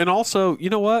 yeah. and also, you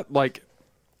know what? Like,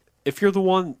 if you're the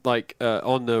one like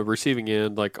on the receiving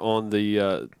end, like on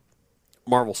the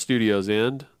Marvel Studios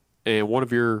end, and one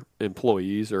of your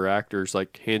employees or actors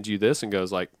like hands you this and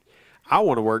goes like, "I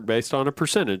want to work based on a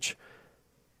percentage."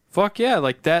 Fuck yeah!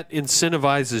 Like that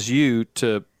incentivizes you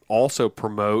to also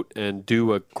promote and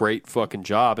do a great fucking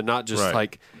job, and not just Right.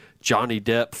 like Johnny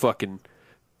Depp fucking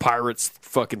Pirates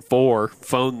fucking 4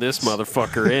 phone this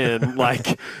motherfucker in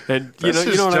like, and you That's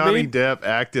know just what Johnny I mean? Depp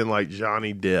acting like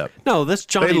Johnny Depp. No, that's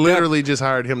Johnny. They Depp. literally just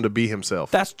hired him to be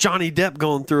himself. That's Johnny Depp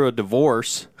going through a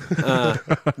divorce.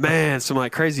 Man, some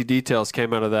like crazy details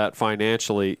came out of that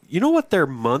financially. You know what their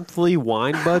monthly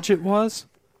wine budget was?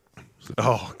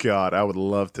 Oh God, I would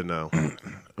love to know.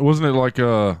 Wasn't it like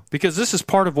Because this is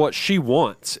part of what she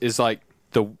wants is like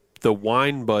the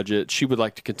wine budget. She would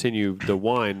like to continue the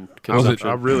wine consumption.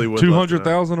 I really would. love to know.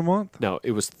 $200,000 a month? No,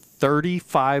 it was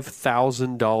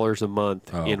 $35,000 a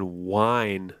month in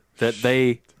wine that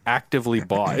they actively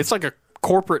bought. It's like a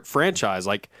corporate franchise.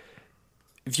 Like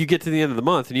if you get to the end of the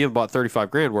month and you haven't bought 35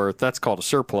 grand worth, that's called a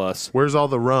surplus. Where's all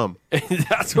the rum,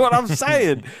 That's what I'm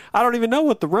saying. I don't even know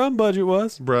what the rum budget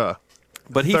was, bruh?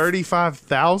 but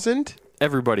 35,000.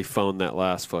 everybody phoned that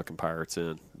last fucking Pirates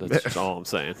in. That's just all I'm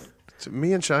saying.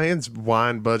 Me and Cheyenne's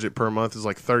wine budget per month is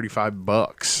like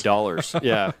 $35 Dollars,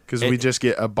 yeah. because we just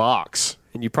get a box.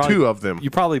 and you probably 2 of them. You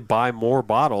probably buy more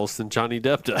bottles than Johnny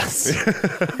Depp does.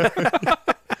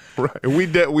 Right. We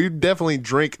definitely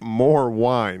drink more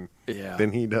wine Yeah.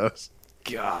 than he does.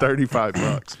 God.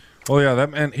 $35. Oh, yeah. That,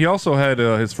 and he also had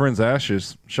his friend's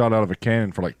ashes shot out of a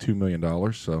cannon for like $2 million.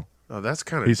 So Oh, that's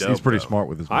kind of he's dope, pretty though. smart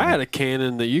with his I money. had a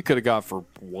cannon that you could have got for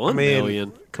 $1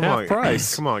 million. Come half on,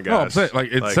 price. Come on, No, I'm guys. saying,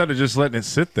 like, instead of just letting it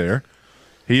sit there,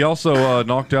 he also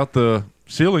knocked out the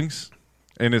ceilings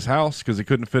in his house because he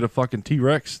couldn't fit a fucking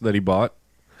T-Rex that he bought.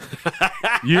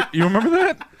 You remember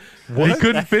that? He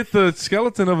couldn't fit the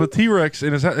skeleton of a T-Rex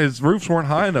in his roofs weren't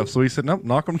high enough, so he said, "Nope,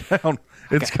 knock them down.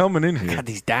 It's coming in here." Got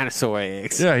these dinosaur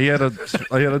eggs. Yeah, he had a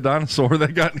dinosaur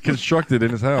that got constructed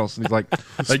in his house, and he's like,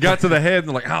 they got to the head, and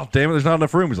they're like, "Oh, damn it, there's not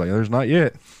enough room." He's like, "There's not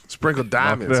yet." Sprinkle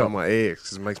diamonds out. on my eggs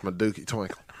because it makes my dookie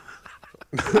twinkle.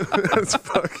 That's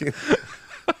fucking.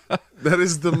 That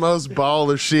is the most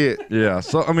baller shit. Yeah,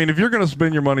 so I mean, if you're gonna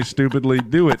spend your money stupidly,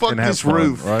 do it Fuck and have this fun,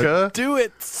 roof, right? cuh. Do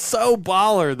it so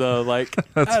baller though. Like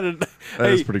that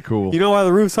is pretty cool. You know why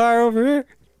the roof's higher over here?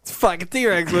 It's fucking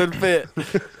T-Rex wouldn't fit.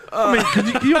 I mean,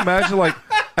 can you imagine, like,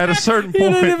 at a certain You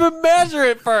didn't point, even measure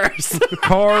it first.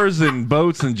 cars and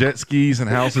boats and jet skis and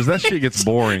houses, that shit gets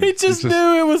boring. He just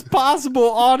knew it was possible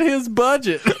on his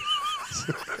budget.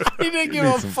 He didn't give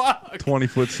a fuck.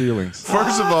 20-foot ceilings.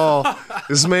 First of all,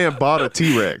 this man bought a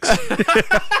T-Rex.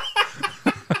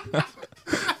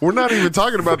 We're not even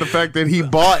talking about the fact that he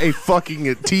bought a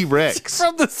fucking T-Rex.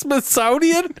 From the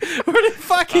Smithsonian? Where did he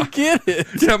fucking get it?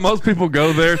 Yeah, most people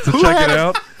go there to Who check had it it-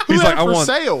 out. who He's had like, it for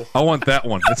sale? I want that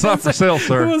one. It's not for sale,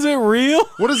 sir. Was it real?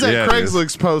 What does that Yeah, it is.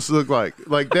 Craigslist post look like?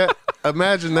 Like that?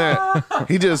 Imagine that.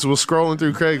 He just was scrolling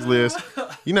through Craigslist.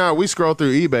 You know how we scroll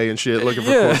through eBay and shit looking for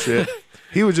Yeah. cool shit.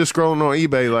 He was just scrolling on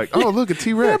eBay like, oh, look, a Yeah,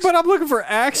 T-Rex. but I'm looking for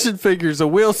action figures of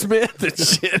Will Smith and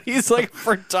shit. He's like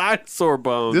for dinosaur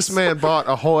bones. This man bought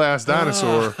a whole ass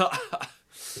dinosaur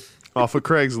off of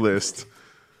Craigslist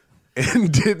and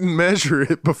didn't measure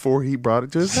it before he brought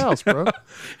it to his house, bro.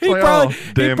 He like, probably,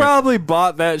 oh, damn he it. probably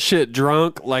bought that shit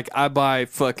drunk. Like I buy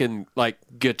fucking like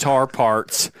guitar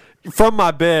parts from my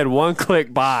bed, one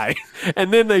click buy,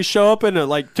 and then they show up in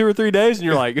like 2 or 3 days, and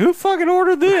you're like, who fucking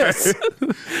ordered this?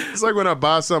 It's like when I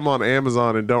buy something on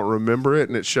Amazon and don't remember it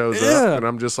and it shows Yeah. up and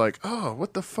I'm just like, oh,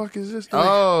 what the fuck is this?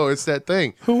 Oh, it's that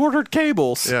thing. Who ordered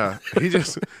cables? Yeah.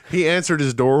 He answered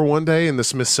his door one day and the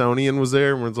Smithsonian was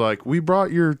there and was like, we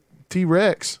brought your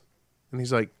T-Rex. And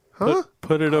he's like, huh?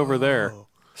 Put it over there.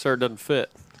 Sir, it doesn't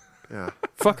fit. Yeah.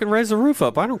 Fucking raise the roof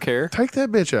up. I don't care. Take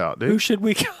that bitch out, Who dude. should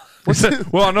we?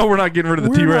 Well, I know we're not getting rid of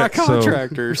the We're not T-Rex, so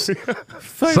contractors.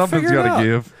 something's got to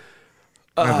give.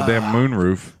 Have the damn moon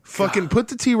roof. Fucking put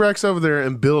the T-Rex over there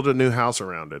and build a new house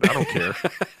around it. I don't care.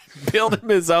 Build him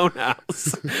his own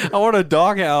house. I want a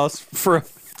dog house for a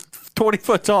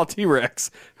 20-foot tall T-Rex.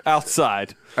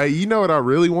 outside. Hey, you know what I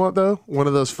really want though? One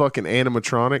of those fucking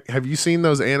animatronic. Have you seen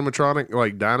those animatronic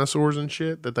like dinosaurs and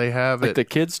shit that they have? Like the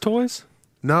kids' toys?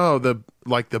 No, the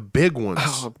big ones.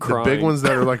 Oh, I'm the crying. big ones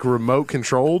that are like remote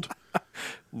controlled.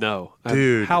 No.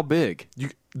 Dude. How big?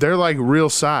 They're like real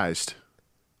sized.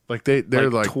 Like they're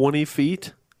like 20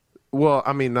 feet? well,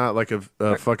 I mean not like a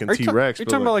fucking Are you T-Rex. Are you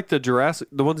but talking about like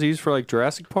the ones they use for like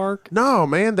Jurassic Park? No,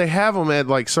 man, they have them at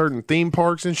like certain theme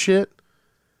parks and shit.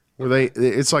 Where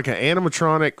it's like an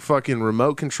animatronic fucking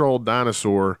remote controlled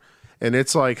dinosaur, and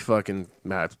it's like fucking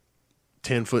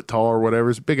 10 foot tall or whatever.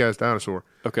 It's a big ass dinosaur.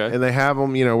 Okay. And they have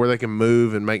them, where they can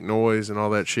move and make noise and all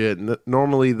that shit. And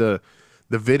normally the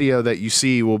video that you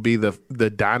see will be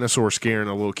the dinosaur scaring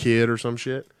a little kid or some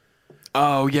shit.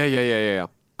 Oh, yeah.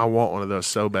 I want one of those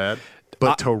so bad,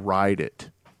 but to ride it.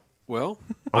 Well,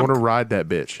 I want to ride that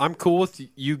bitch. I'm cool with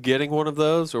you getting one of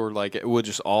those, or like we'll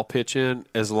just all pitch in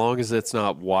as long as it's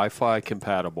not Wi-Fi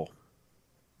compatible.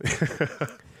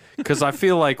 Because I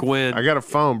feel like when I got a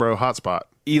phone, bro, hotspot.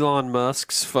 Elon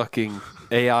Musk's fucking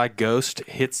AI ghost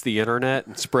hits the internet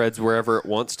and spreads wherever it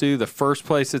wants to, the first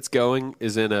place it's going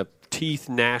is in a teeth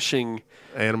gnashing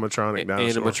Animatronic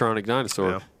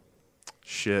dinosaur. Yeah.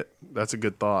 Shit, that's a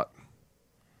good thought.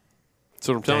 That's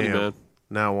what I'm telling you, man.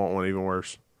 Now I want one even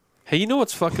worse. Hey, you know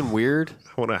what's fucking weird?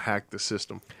 I want to hack the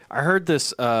system. I heard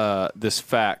this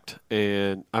fact,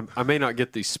 and I may not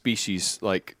get these species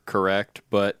like correct,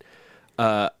 but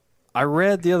I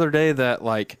read the other day that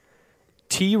like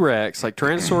T-Rex, like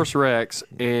Tyrannosaurus Rex,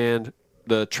 and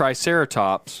the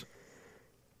Triceratops.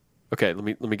 Okay, let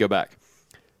me go back.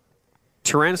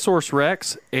 Tyrannosaurus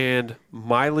Rex and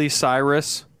Miley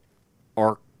Cyrus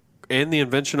and the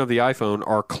invention of the iPhone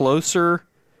are closer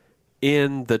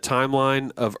in the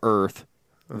timeline of Earth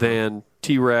than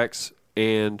T-Rex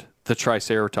and the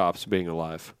Triceratops being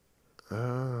alive.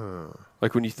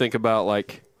 Like when you think about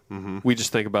like, we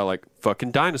just think about like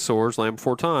fucking dinosaurs, Land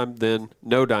Before Time, then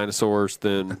no dinosaurs,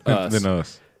 then us. Than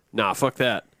us. Nah, fuck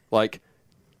that. Like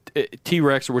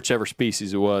T-Rex or whichever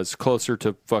species it was, closer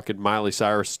to fucking Miley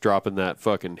Cyrus dropping that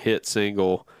fucking hit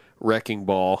single Wrecking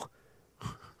Ball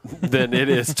than it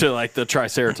is to like the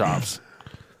Triceratops.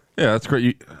 Yeah, that's great.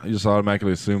 You just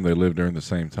automatically assume they lived during the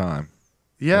same time.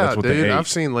 Yeah, That's what they dude. ate. I've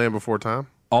seen Land Before Time.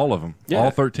 All of them. Yeah. All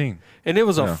 13. And it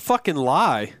was a Yeah. fucking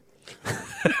lie. I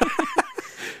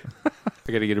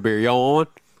gotta get a beer. Y'all want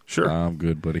one? Sure. I'm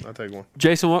good, buddy. I'll take one.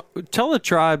 Jason, tell the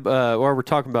tribe while we're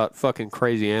talking about fucking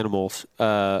crazy animals.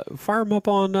 Fire them up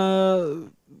on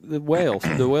the whales.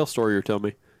 The whale story you're telling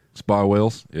me. Spy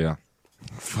whales? Yeah.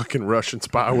 Fucking Russian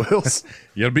spy whales.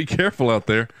 You gotta be careful out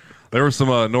there. There were some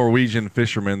Norwegian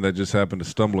fishermen that just happened to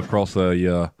stumble across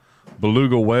a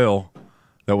beluga whale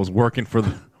that was working for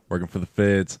the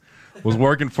feds. Was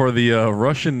working for the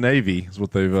Russian Navy is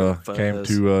what they've came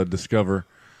to discover.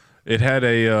 It had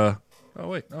a oh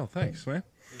wait, oh thanks, man.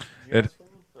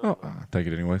 I'll take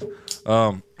it anyways.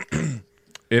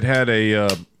 It had a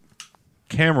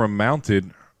camera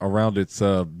mounted around its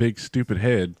big stupid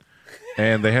head.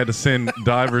 And they had to send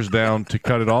divers down to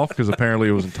cut it off because apparently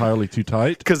it was entirely too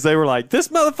tight. Because they were like, this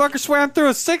motherfucker swam through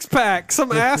a 6-pack.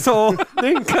 Some asshole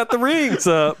didn't cut the rings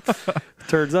up.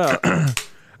 Turns out.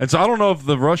 And so I don't know if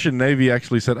the Russian Navy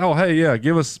actually said, oh, hey, yeah,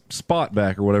 give us Spot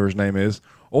back or whatever his name is.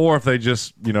 Or if they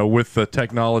just, with the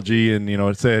technology and,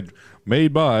 it said,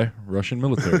 made by Russian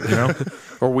military,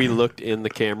 Or we looked in the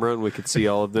camera and we could see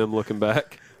all of them looking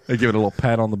back. They give it a little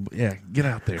pat on the, get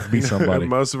out there, be somebody.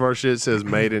 Most of our shit says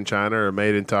made in China or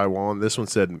made in Taiwan. This one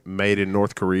said made in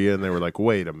North Korea, and they were like,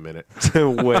 wait a minute.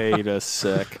 Wait a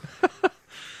sec.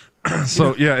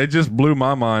 So, yeah, it just blew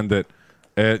my mind that,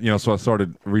 so I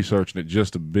started researching it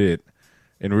just a bit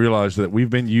and realized that we've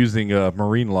been using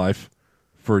marine life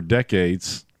for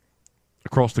decades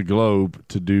across the globe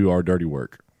to do our dirty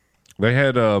work. They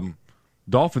had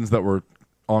dolphins that were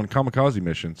on kamikaze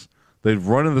missions. They'd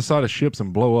run into the side of ships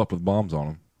and blow up with bombs on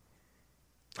them.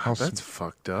 That's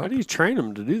fucked How up. do you train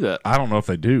them to do that? I don't know if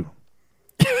they do.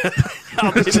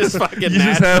 They just fucking You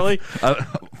just naturally.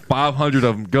 have 500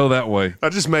 of them go that way. I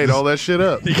just made all that shit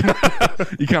up.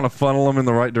 You kind of funnel them in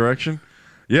the right direction.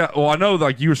 Yeah, well, I know,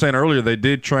 like you were saying earlier, they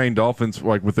did train dolphins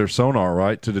like with their sonar,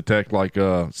 right, to detect like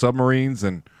submarines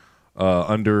and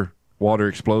underwater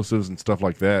explosives and stuff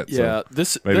like that. Yeah,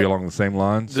 so maybe along the same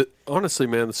lines. Honestly,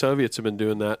 man, the Soviets have been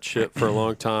doing that shit for a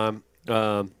long time.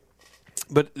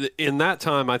 But in that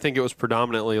time, I think it was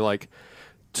predominantly like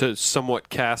to somewhat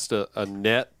cast a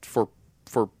net for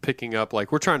picking up,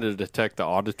 like we're trying to detect the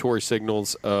auditory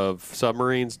signals of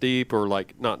submarines deep, or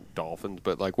like not dolphins,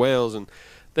 but like whales, and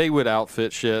they would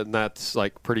outfit shit, and that's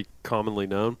like pretty commonly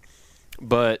known.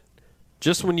 But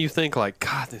Just when you think like,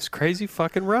 God, these crazy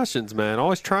fucking Russians, man,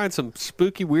 always trying some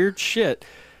spooky, weird shit.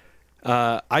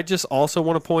 I just also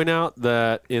want to point out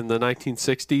that in the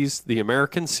 1960s, the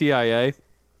American CIA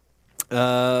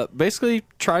basically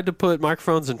tried to put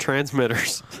microphones and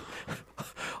transmitters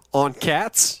on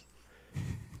cats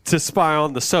to spy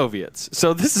on the Soviets.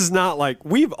 So this is not like,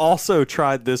 we've also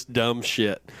tried this dumb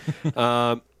shit.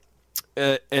 And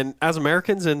as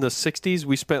Americans in the 60s,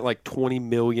 we spent like $20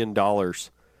 million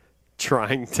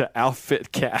trying to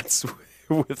outfit cats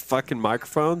with fucking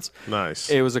microphones. Nice.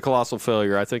 It was a colossal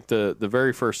failure. I think the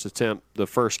very first attempt, the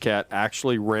first cat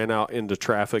actually ran out into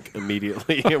traffic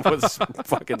immediately and was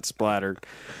fucking splattered.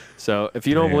 So if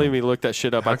you don't believe me, look that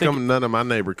shit up. How I think, come none of my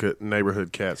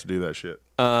neighborhood cats do that shit?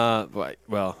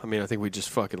 well, I mean, I think we just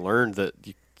fucking learned that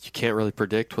you can't really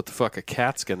predict what the fuck a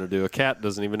cat's going to do. A cat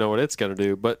doesn't even know what it's going to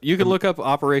do. But you can look up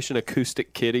Operation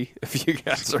Acoustic Kitty if you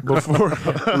guys are...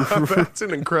 That's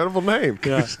an incredible name.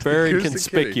 Yeah, very Acoustic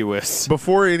conspicuous.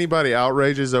 Before anybody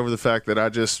outrages over the fact that I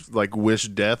just like wish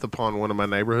death upon one of my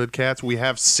neighborhood cats, we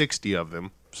have 60 of them.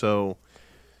 So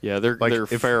Yeah, they're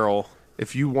if- feral.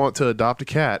 if you want to adopt a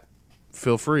cat,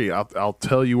 feel free. I'll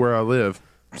tell you where I live.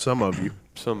 Some of you.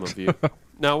 Some of you.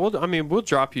 Now, we'll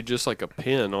drop you just like a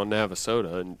pin on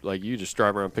Navasota, and like you just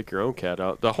drive around and pick your own cat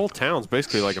out. The whole town's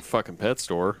basically like a fucking pet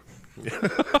store. It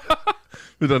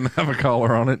doesn't have a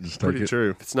collar on it. Just take Pretty it. true.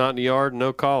 If it's not in the yard,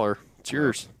 no collar. It's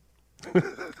yours.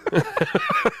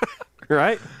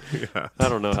 Right? Yeah. I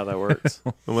don't know how that works.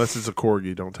 Unless it's a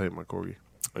corgi, don't take my corgi.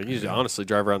 I usually honestly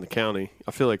drive around the county.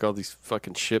 I feel like all these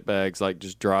fucking shitbags like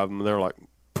just drive them and they're like,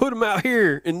 put them out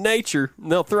here in nature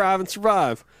and they'll thrive and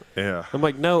survive. Yeah. I'm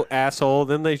like, no, asshole.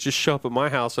 Then they just show up at my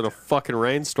house in a fucking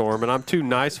rainstorm, and I'm too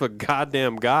nice of a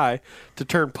goddamn guy to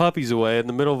turn puppies away in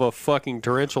the middle of a fucking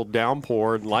torrential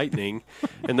downpour and lightning.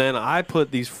 And then I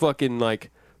put these fucking,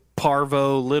 like,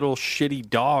 parvo little shitty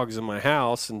dogs in my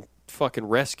house and fucking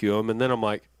rescue them. And then I'm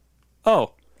like,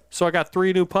 oh, so I got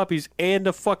 3 new puppies and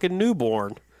a fucking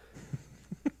newborn.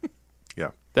 Yeah.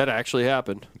 That actually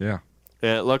happened. Yeah.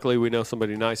 And luckily, we know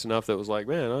somebody nice enough that was like,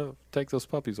 man, I'll take those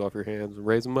puppies off your hands and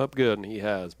raise them up good, and he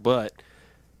has. But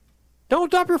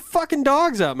don't adopt your fucking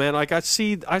dogs out, man. Like I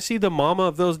see the mama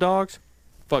of those dogs,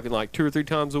 fucking like 2 or 3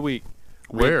 times a week.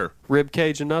 Where? Rib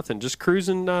cage and nothing, just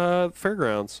cruising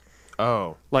fairgrounds,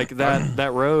 Oh. like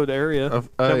that road area. Down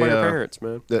by your parents,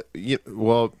 man.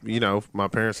 Well, you know, my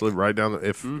parents live right down the...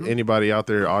 If anybody out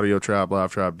there, Audio Tribe,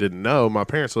 Live Tribe, didn't know, my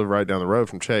parents live right down the road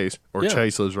from Chase. Or Yeah.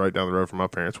 Chase lives right down the road from my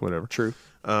parents, whatever. True.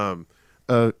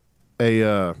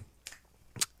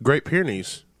 Great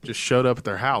Pyrenees just showed up at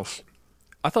their house.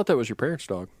 I thought that was your parents'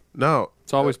 dog. No.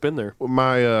 It's always been there.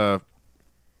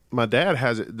 My dad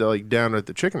has it like down at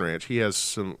the chicken ranch. He has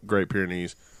some Great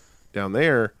Pyrenees down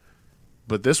there,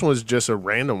 but this was just a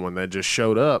random one that just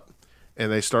showed up,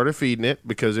 and they started feeding it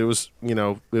because it was, you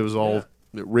know, it was all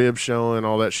ribs showing,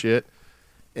 all that shit,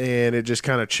 and it just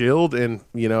kind of chilled. And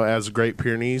you know, as Great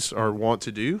Pyrenees are wont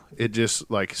to do, it just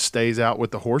like stays out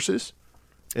with the horses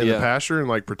in the pasture and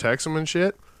like protects them and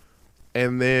shit.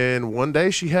 And then one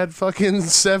day she had fucking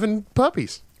 7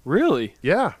 puppies. Really?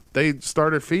 Yeah, they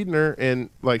started feeding her, and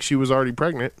like she was already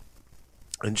pregnant,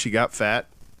 and she got fat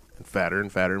and fatter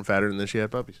and fatter and fatter, and then she had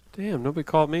puppies. Damn, nobody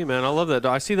called me, man. I love that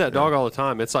dog. I see that dog all the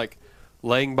time. It's like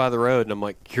laying by the road, and I'm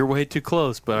like, you're way too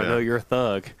close, but I Yeah. know you're a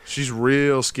thug. She's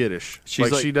real skittish.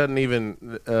 She's like- she doesn't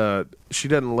even she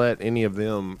doesn't let any of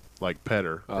them like pet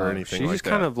her or anything She's like just that.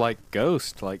 kind of like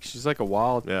ghost. Like she's like a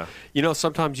wild. Yeah. You know,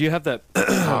 sometimes you have that.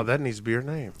 Oh, that needs to be her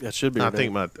name. That should be. I her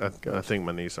think name. I think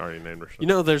my niece already named her. You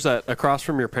know, there's that across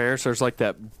from your parents. There's like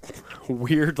that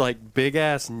weird, like big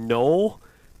ass knoll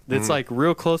that's like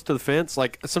real close to the fence.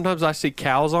 Like sometimes I see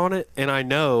cows on it, and I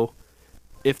know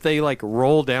if they like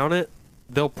roll down it,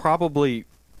 they'll probably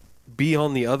be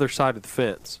on the other side of the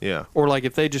fence. Yeah. Or like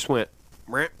if they just went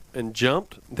 "Meow," and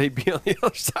jumped, they'd be on the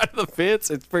other side of the fence.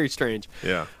 It's very strange.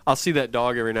 Yeah. I'll see that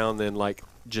dog every now and then, like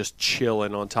just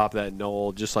chilling on top of that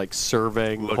knoll, just like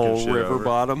surveying the Looking whole shit river over.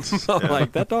 bottom. I'm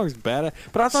like, that dog's badass.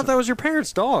 But I thought that was your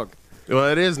parents' dog. Well,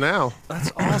 it is now.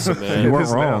 That's awesome, man. You It weren't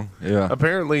is now. wrong. Yeah.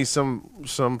 Apparently, some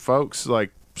folks,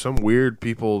 like some weird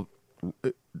people,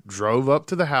 drove up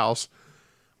to the house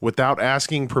without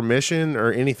asking permission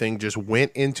or anything. Just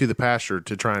went into the pasture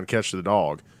to try and catch the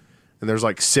dog. And there's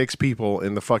like 6 people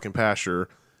in the fucking pasture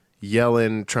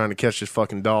yelling, trying to catch this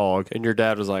fucking dog. And your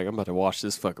dad was like, I'm about to watch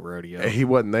this fucking rodeo. He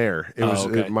wasn't there. It was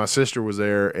okay. my sister was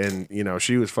there, and you know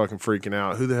she was fucking freaking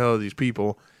out. Who the hell are these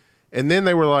people? And then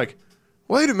they were like,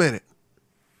 "Wait a minute,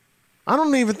 I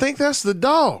don't even think that's the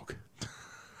dog,"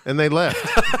 and they left.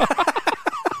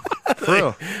 For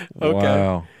real. Okay.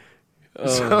 Wow.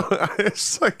 So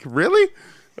it's like, really?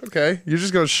 Okay, you're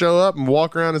just gonna show up and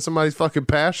walk around in somebody's fucking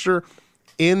pasture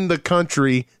in the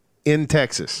country in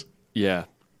Texas. Yeah.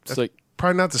 It's like,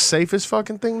 Probably not the safest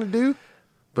fucking thing to do,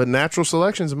 but natural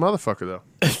selection's a motherfucker though.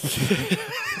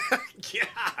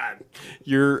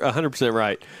 you're 100%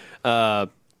 right.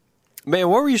 Man,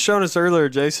 what were you showing us earlier,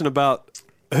 Jason, about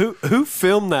who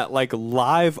filmed that like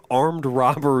live armed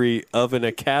robbery of an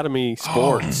Academy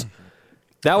Sports?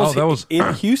 That was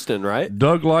in Houston, right?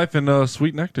 Doug Life and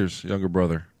Sweet Nectar's younger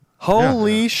brother.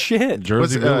 Holy shit.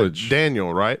 Jersey Village.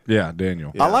 Daniel, right? Yeah,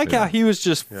 Daniel. I like how he was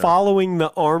just following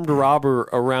the armed robber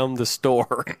around the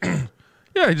store.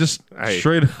 Yeah, he just Hey.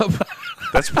 straight up.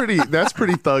 That's pretty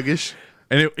thuggish.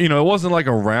 And it wasn't like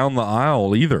around the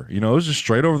aisle either. It was just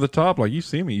straight over the top. Like, you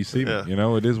see me, you see Yeah.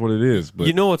 me. It is what it is. But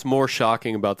You know what's more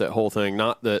shocking about that whole thing?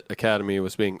 Not that Academy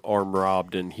was being armed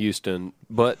robbed in Houston,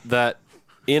 but that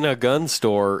in a gun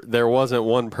store, there wasn't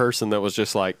one person that was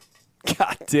just like,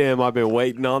 God damn, I've been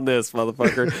waiting on this,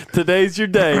 motherfucker. Today's your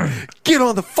day. Get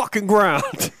on the fucking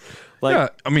ground. Like, yeah,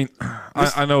 I mean,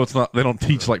 I know it's not. They don't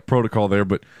teach like protocol there,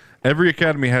 but every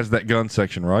academy has that gun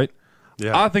section, right?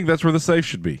 Yeah. I think that's where the safe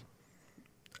should be.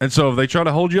 And so if they try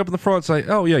to hold you up in the front, say,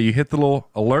 "Oh yeah," you hit the little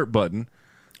alert button.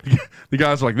 The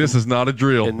guys are like, "This is not a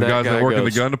drill." And The that guys guy that work in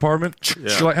the goes, gun department,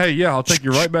 you're like, "Hey, yeah, I'll take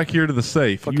you right back here to the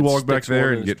safe." You Fucking walk back sticks one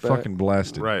there in and his get back. fucking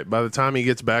blasted. Right. By the time he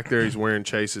gets back there, he's wearing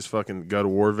Chase's fucking go to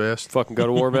war vest. fucking go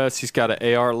to war vest. He's got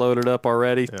an AR loaded up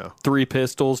already. Yeah. 3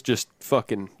 pistols, just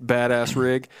fucking badass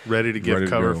rig. Ready to give Ready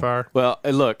to cover go. fire. Well,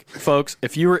 hey, look, folks,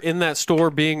 if you were in that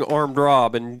store being armed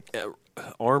robbed and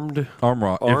armed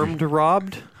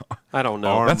robbed, I don't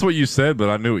know. That's what you said, but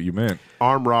I knew what you meant.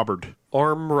 Arm robbered.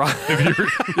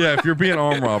 If you're being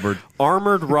arm robbered,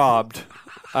 Armored robbed.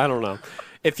 I don't know.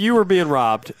 If you were being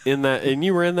robbed in that, and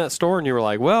you were in that store, and you were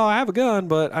like, "Well, I have a gun,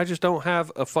 but I just don't have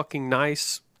a fucking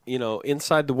nice,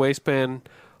 inside the waistband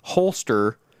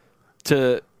holster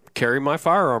to carry my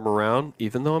firearm around,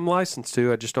 even though I'm licensed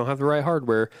to. I just don't have the right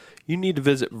hardware." You need to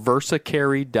visit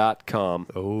versacarry.com.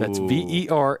 That's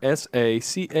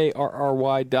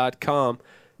VERSACARRY.com,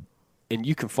 and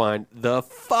you can find the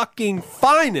fucking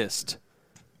finest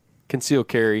concealed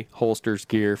carry holsters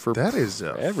gear for That is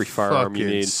a every firearm you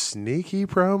fucking need. sneaky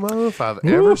promo if I've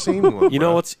ever seen one. You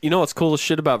know bro. what's cool as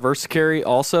shit about VersaCarry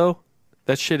also?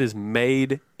 That shit is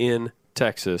made in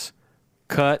Texas.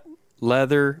 Cut,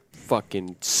 leather,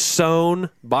 fucking sewn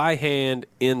by hand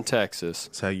in Texas.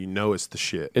 That's how you know it's the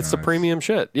shit. It's the premium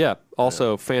shit. Yeah.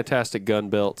 Also, fantastic gun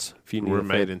belts. If you need We're a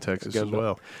made fan- in Texas gun as belt.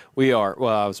 well. We are.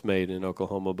 Well, I was made in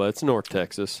Oklahoma, but it's North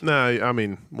Texas. No, I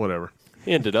mean, whatever.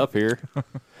 Ended up here.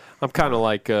 I'm kind of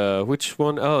like, which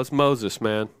one? Oh, it's Moses,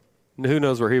 man. Who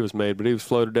knows where he was made, but he was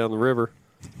floated down the river.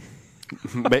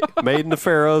 Made in the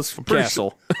Pharaoh's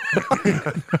castle.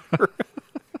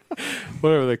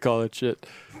 Whatever they call that shit.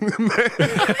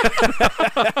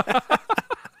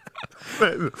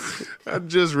 I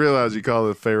just realized you call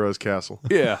it Pharaoh's Castle.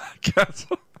 Yeah.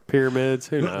 Pyramids.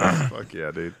 Who knows? Fuck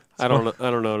yeah, dude. I don't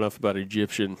know enough about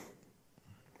Egyptian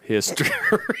history.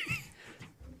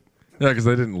 yeah, because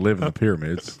they didn't live in the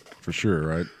pyramids for sure,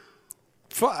 right?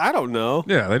 I don't know.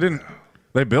 Yeah, they didn't.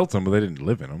 They built them, but they didn't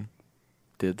live in them.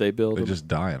 Did they build They them? just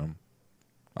die in them.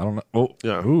 I don't know. Oh,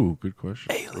 Yeah. Ooh, good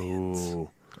question. Ooh.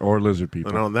 Or lizard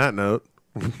people. And on that note,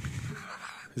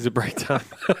 Is it break time?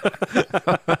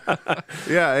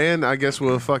 yeah, and I guess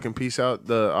we'll fucking peace out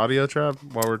the audio tribe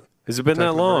while we're Has it been that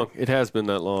Taking a long? It has been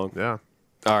that long. yeah.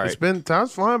 All right. It's been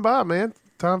time's flying by, man.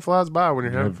 Time flies by when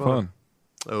you're having Have fun. fun.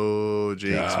 Oh,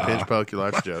 Jinx, pinch poke, your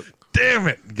life's a joke. Damn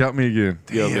it! Got me again.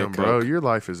 Damn, bro, your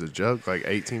life is a joke like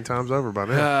 18 times over by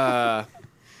now.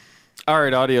 All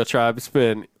right, Audio Tribe. It's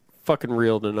been fucking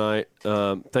real tonight.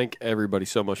 Thank everybody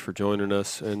so much for joining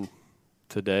us and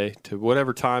today to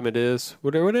whatever time it is,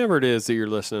 whatever it is that you're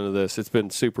listening to this. It's been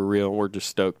super real, and we're just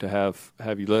stoked to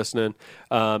have you listening.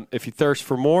 If you thirst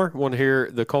for more, want to hear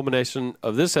the culmination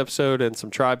of this episode and some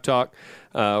tribe talk,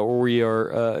 where we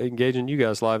are engaging you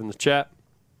guys live in the chat.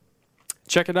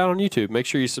 Check it out on YouTube. Make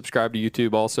sure you subscribe to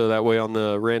YouTube also. That way on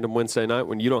the random Wednesday night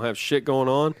when you don't have shit going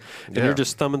on and Yeah. you're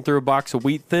just thumbing through a box of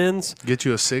Wheat Thins, Get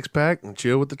you a 6-pack and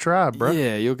chill with the tribe, bro.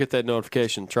 yeah, you'll get that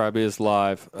notification. Tribe is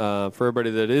live. For everybody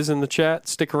that is in the chat,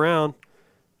 stick around.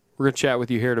 We're going to chat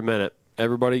with you here in a minute.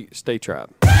 Everybody, stay tribe.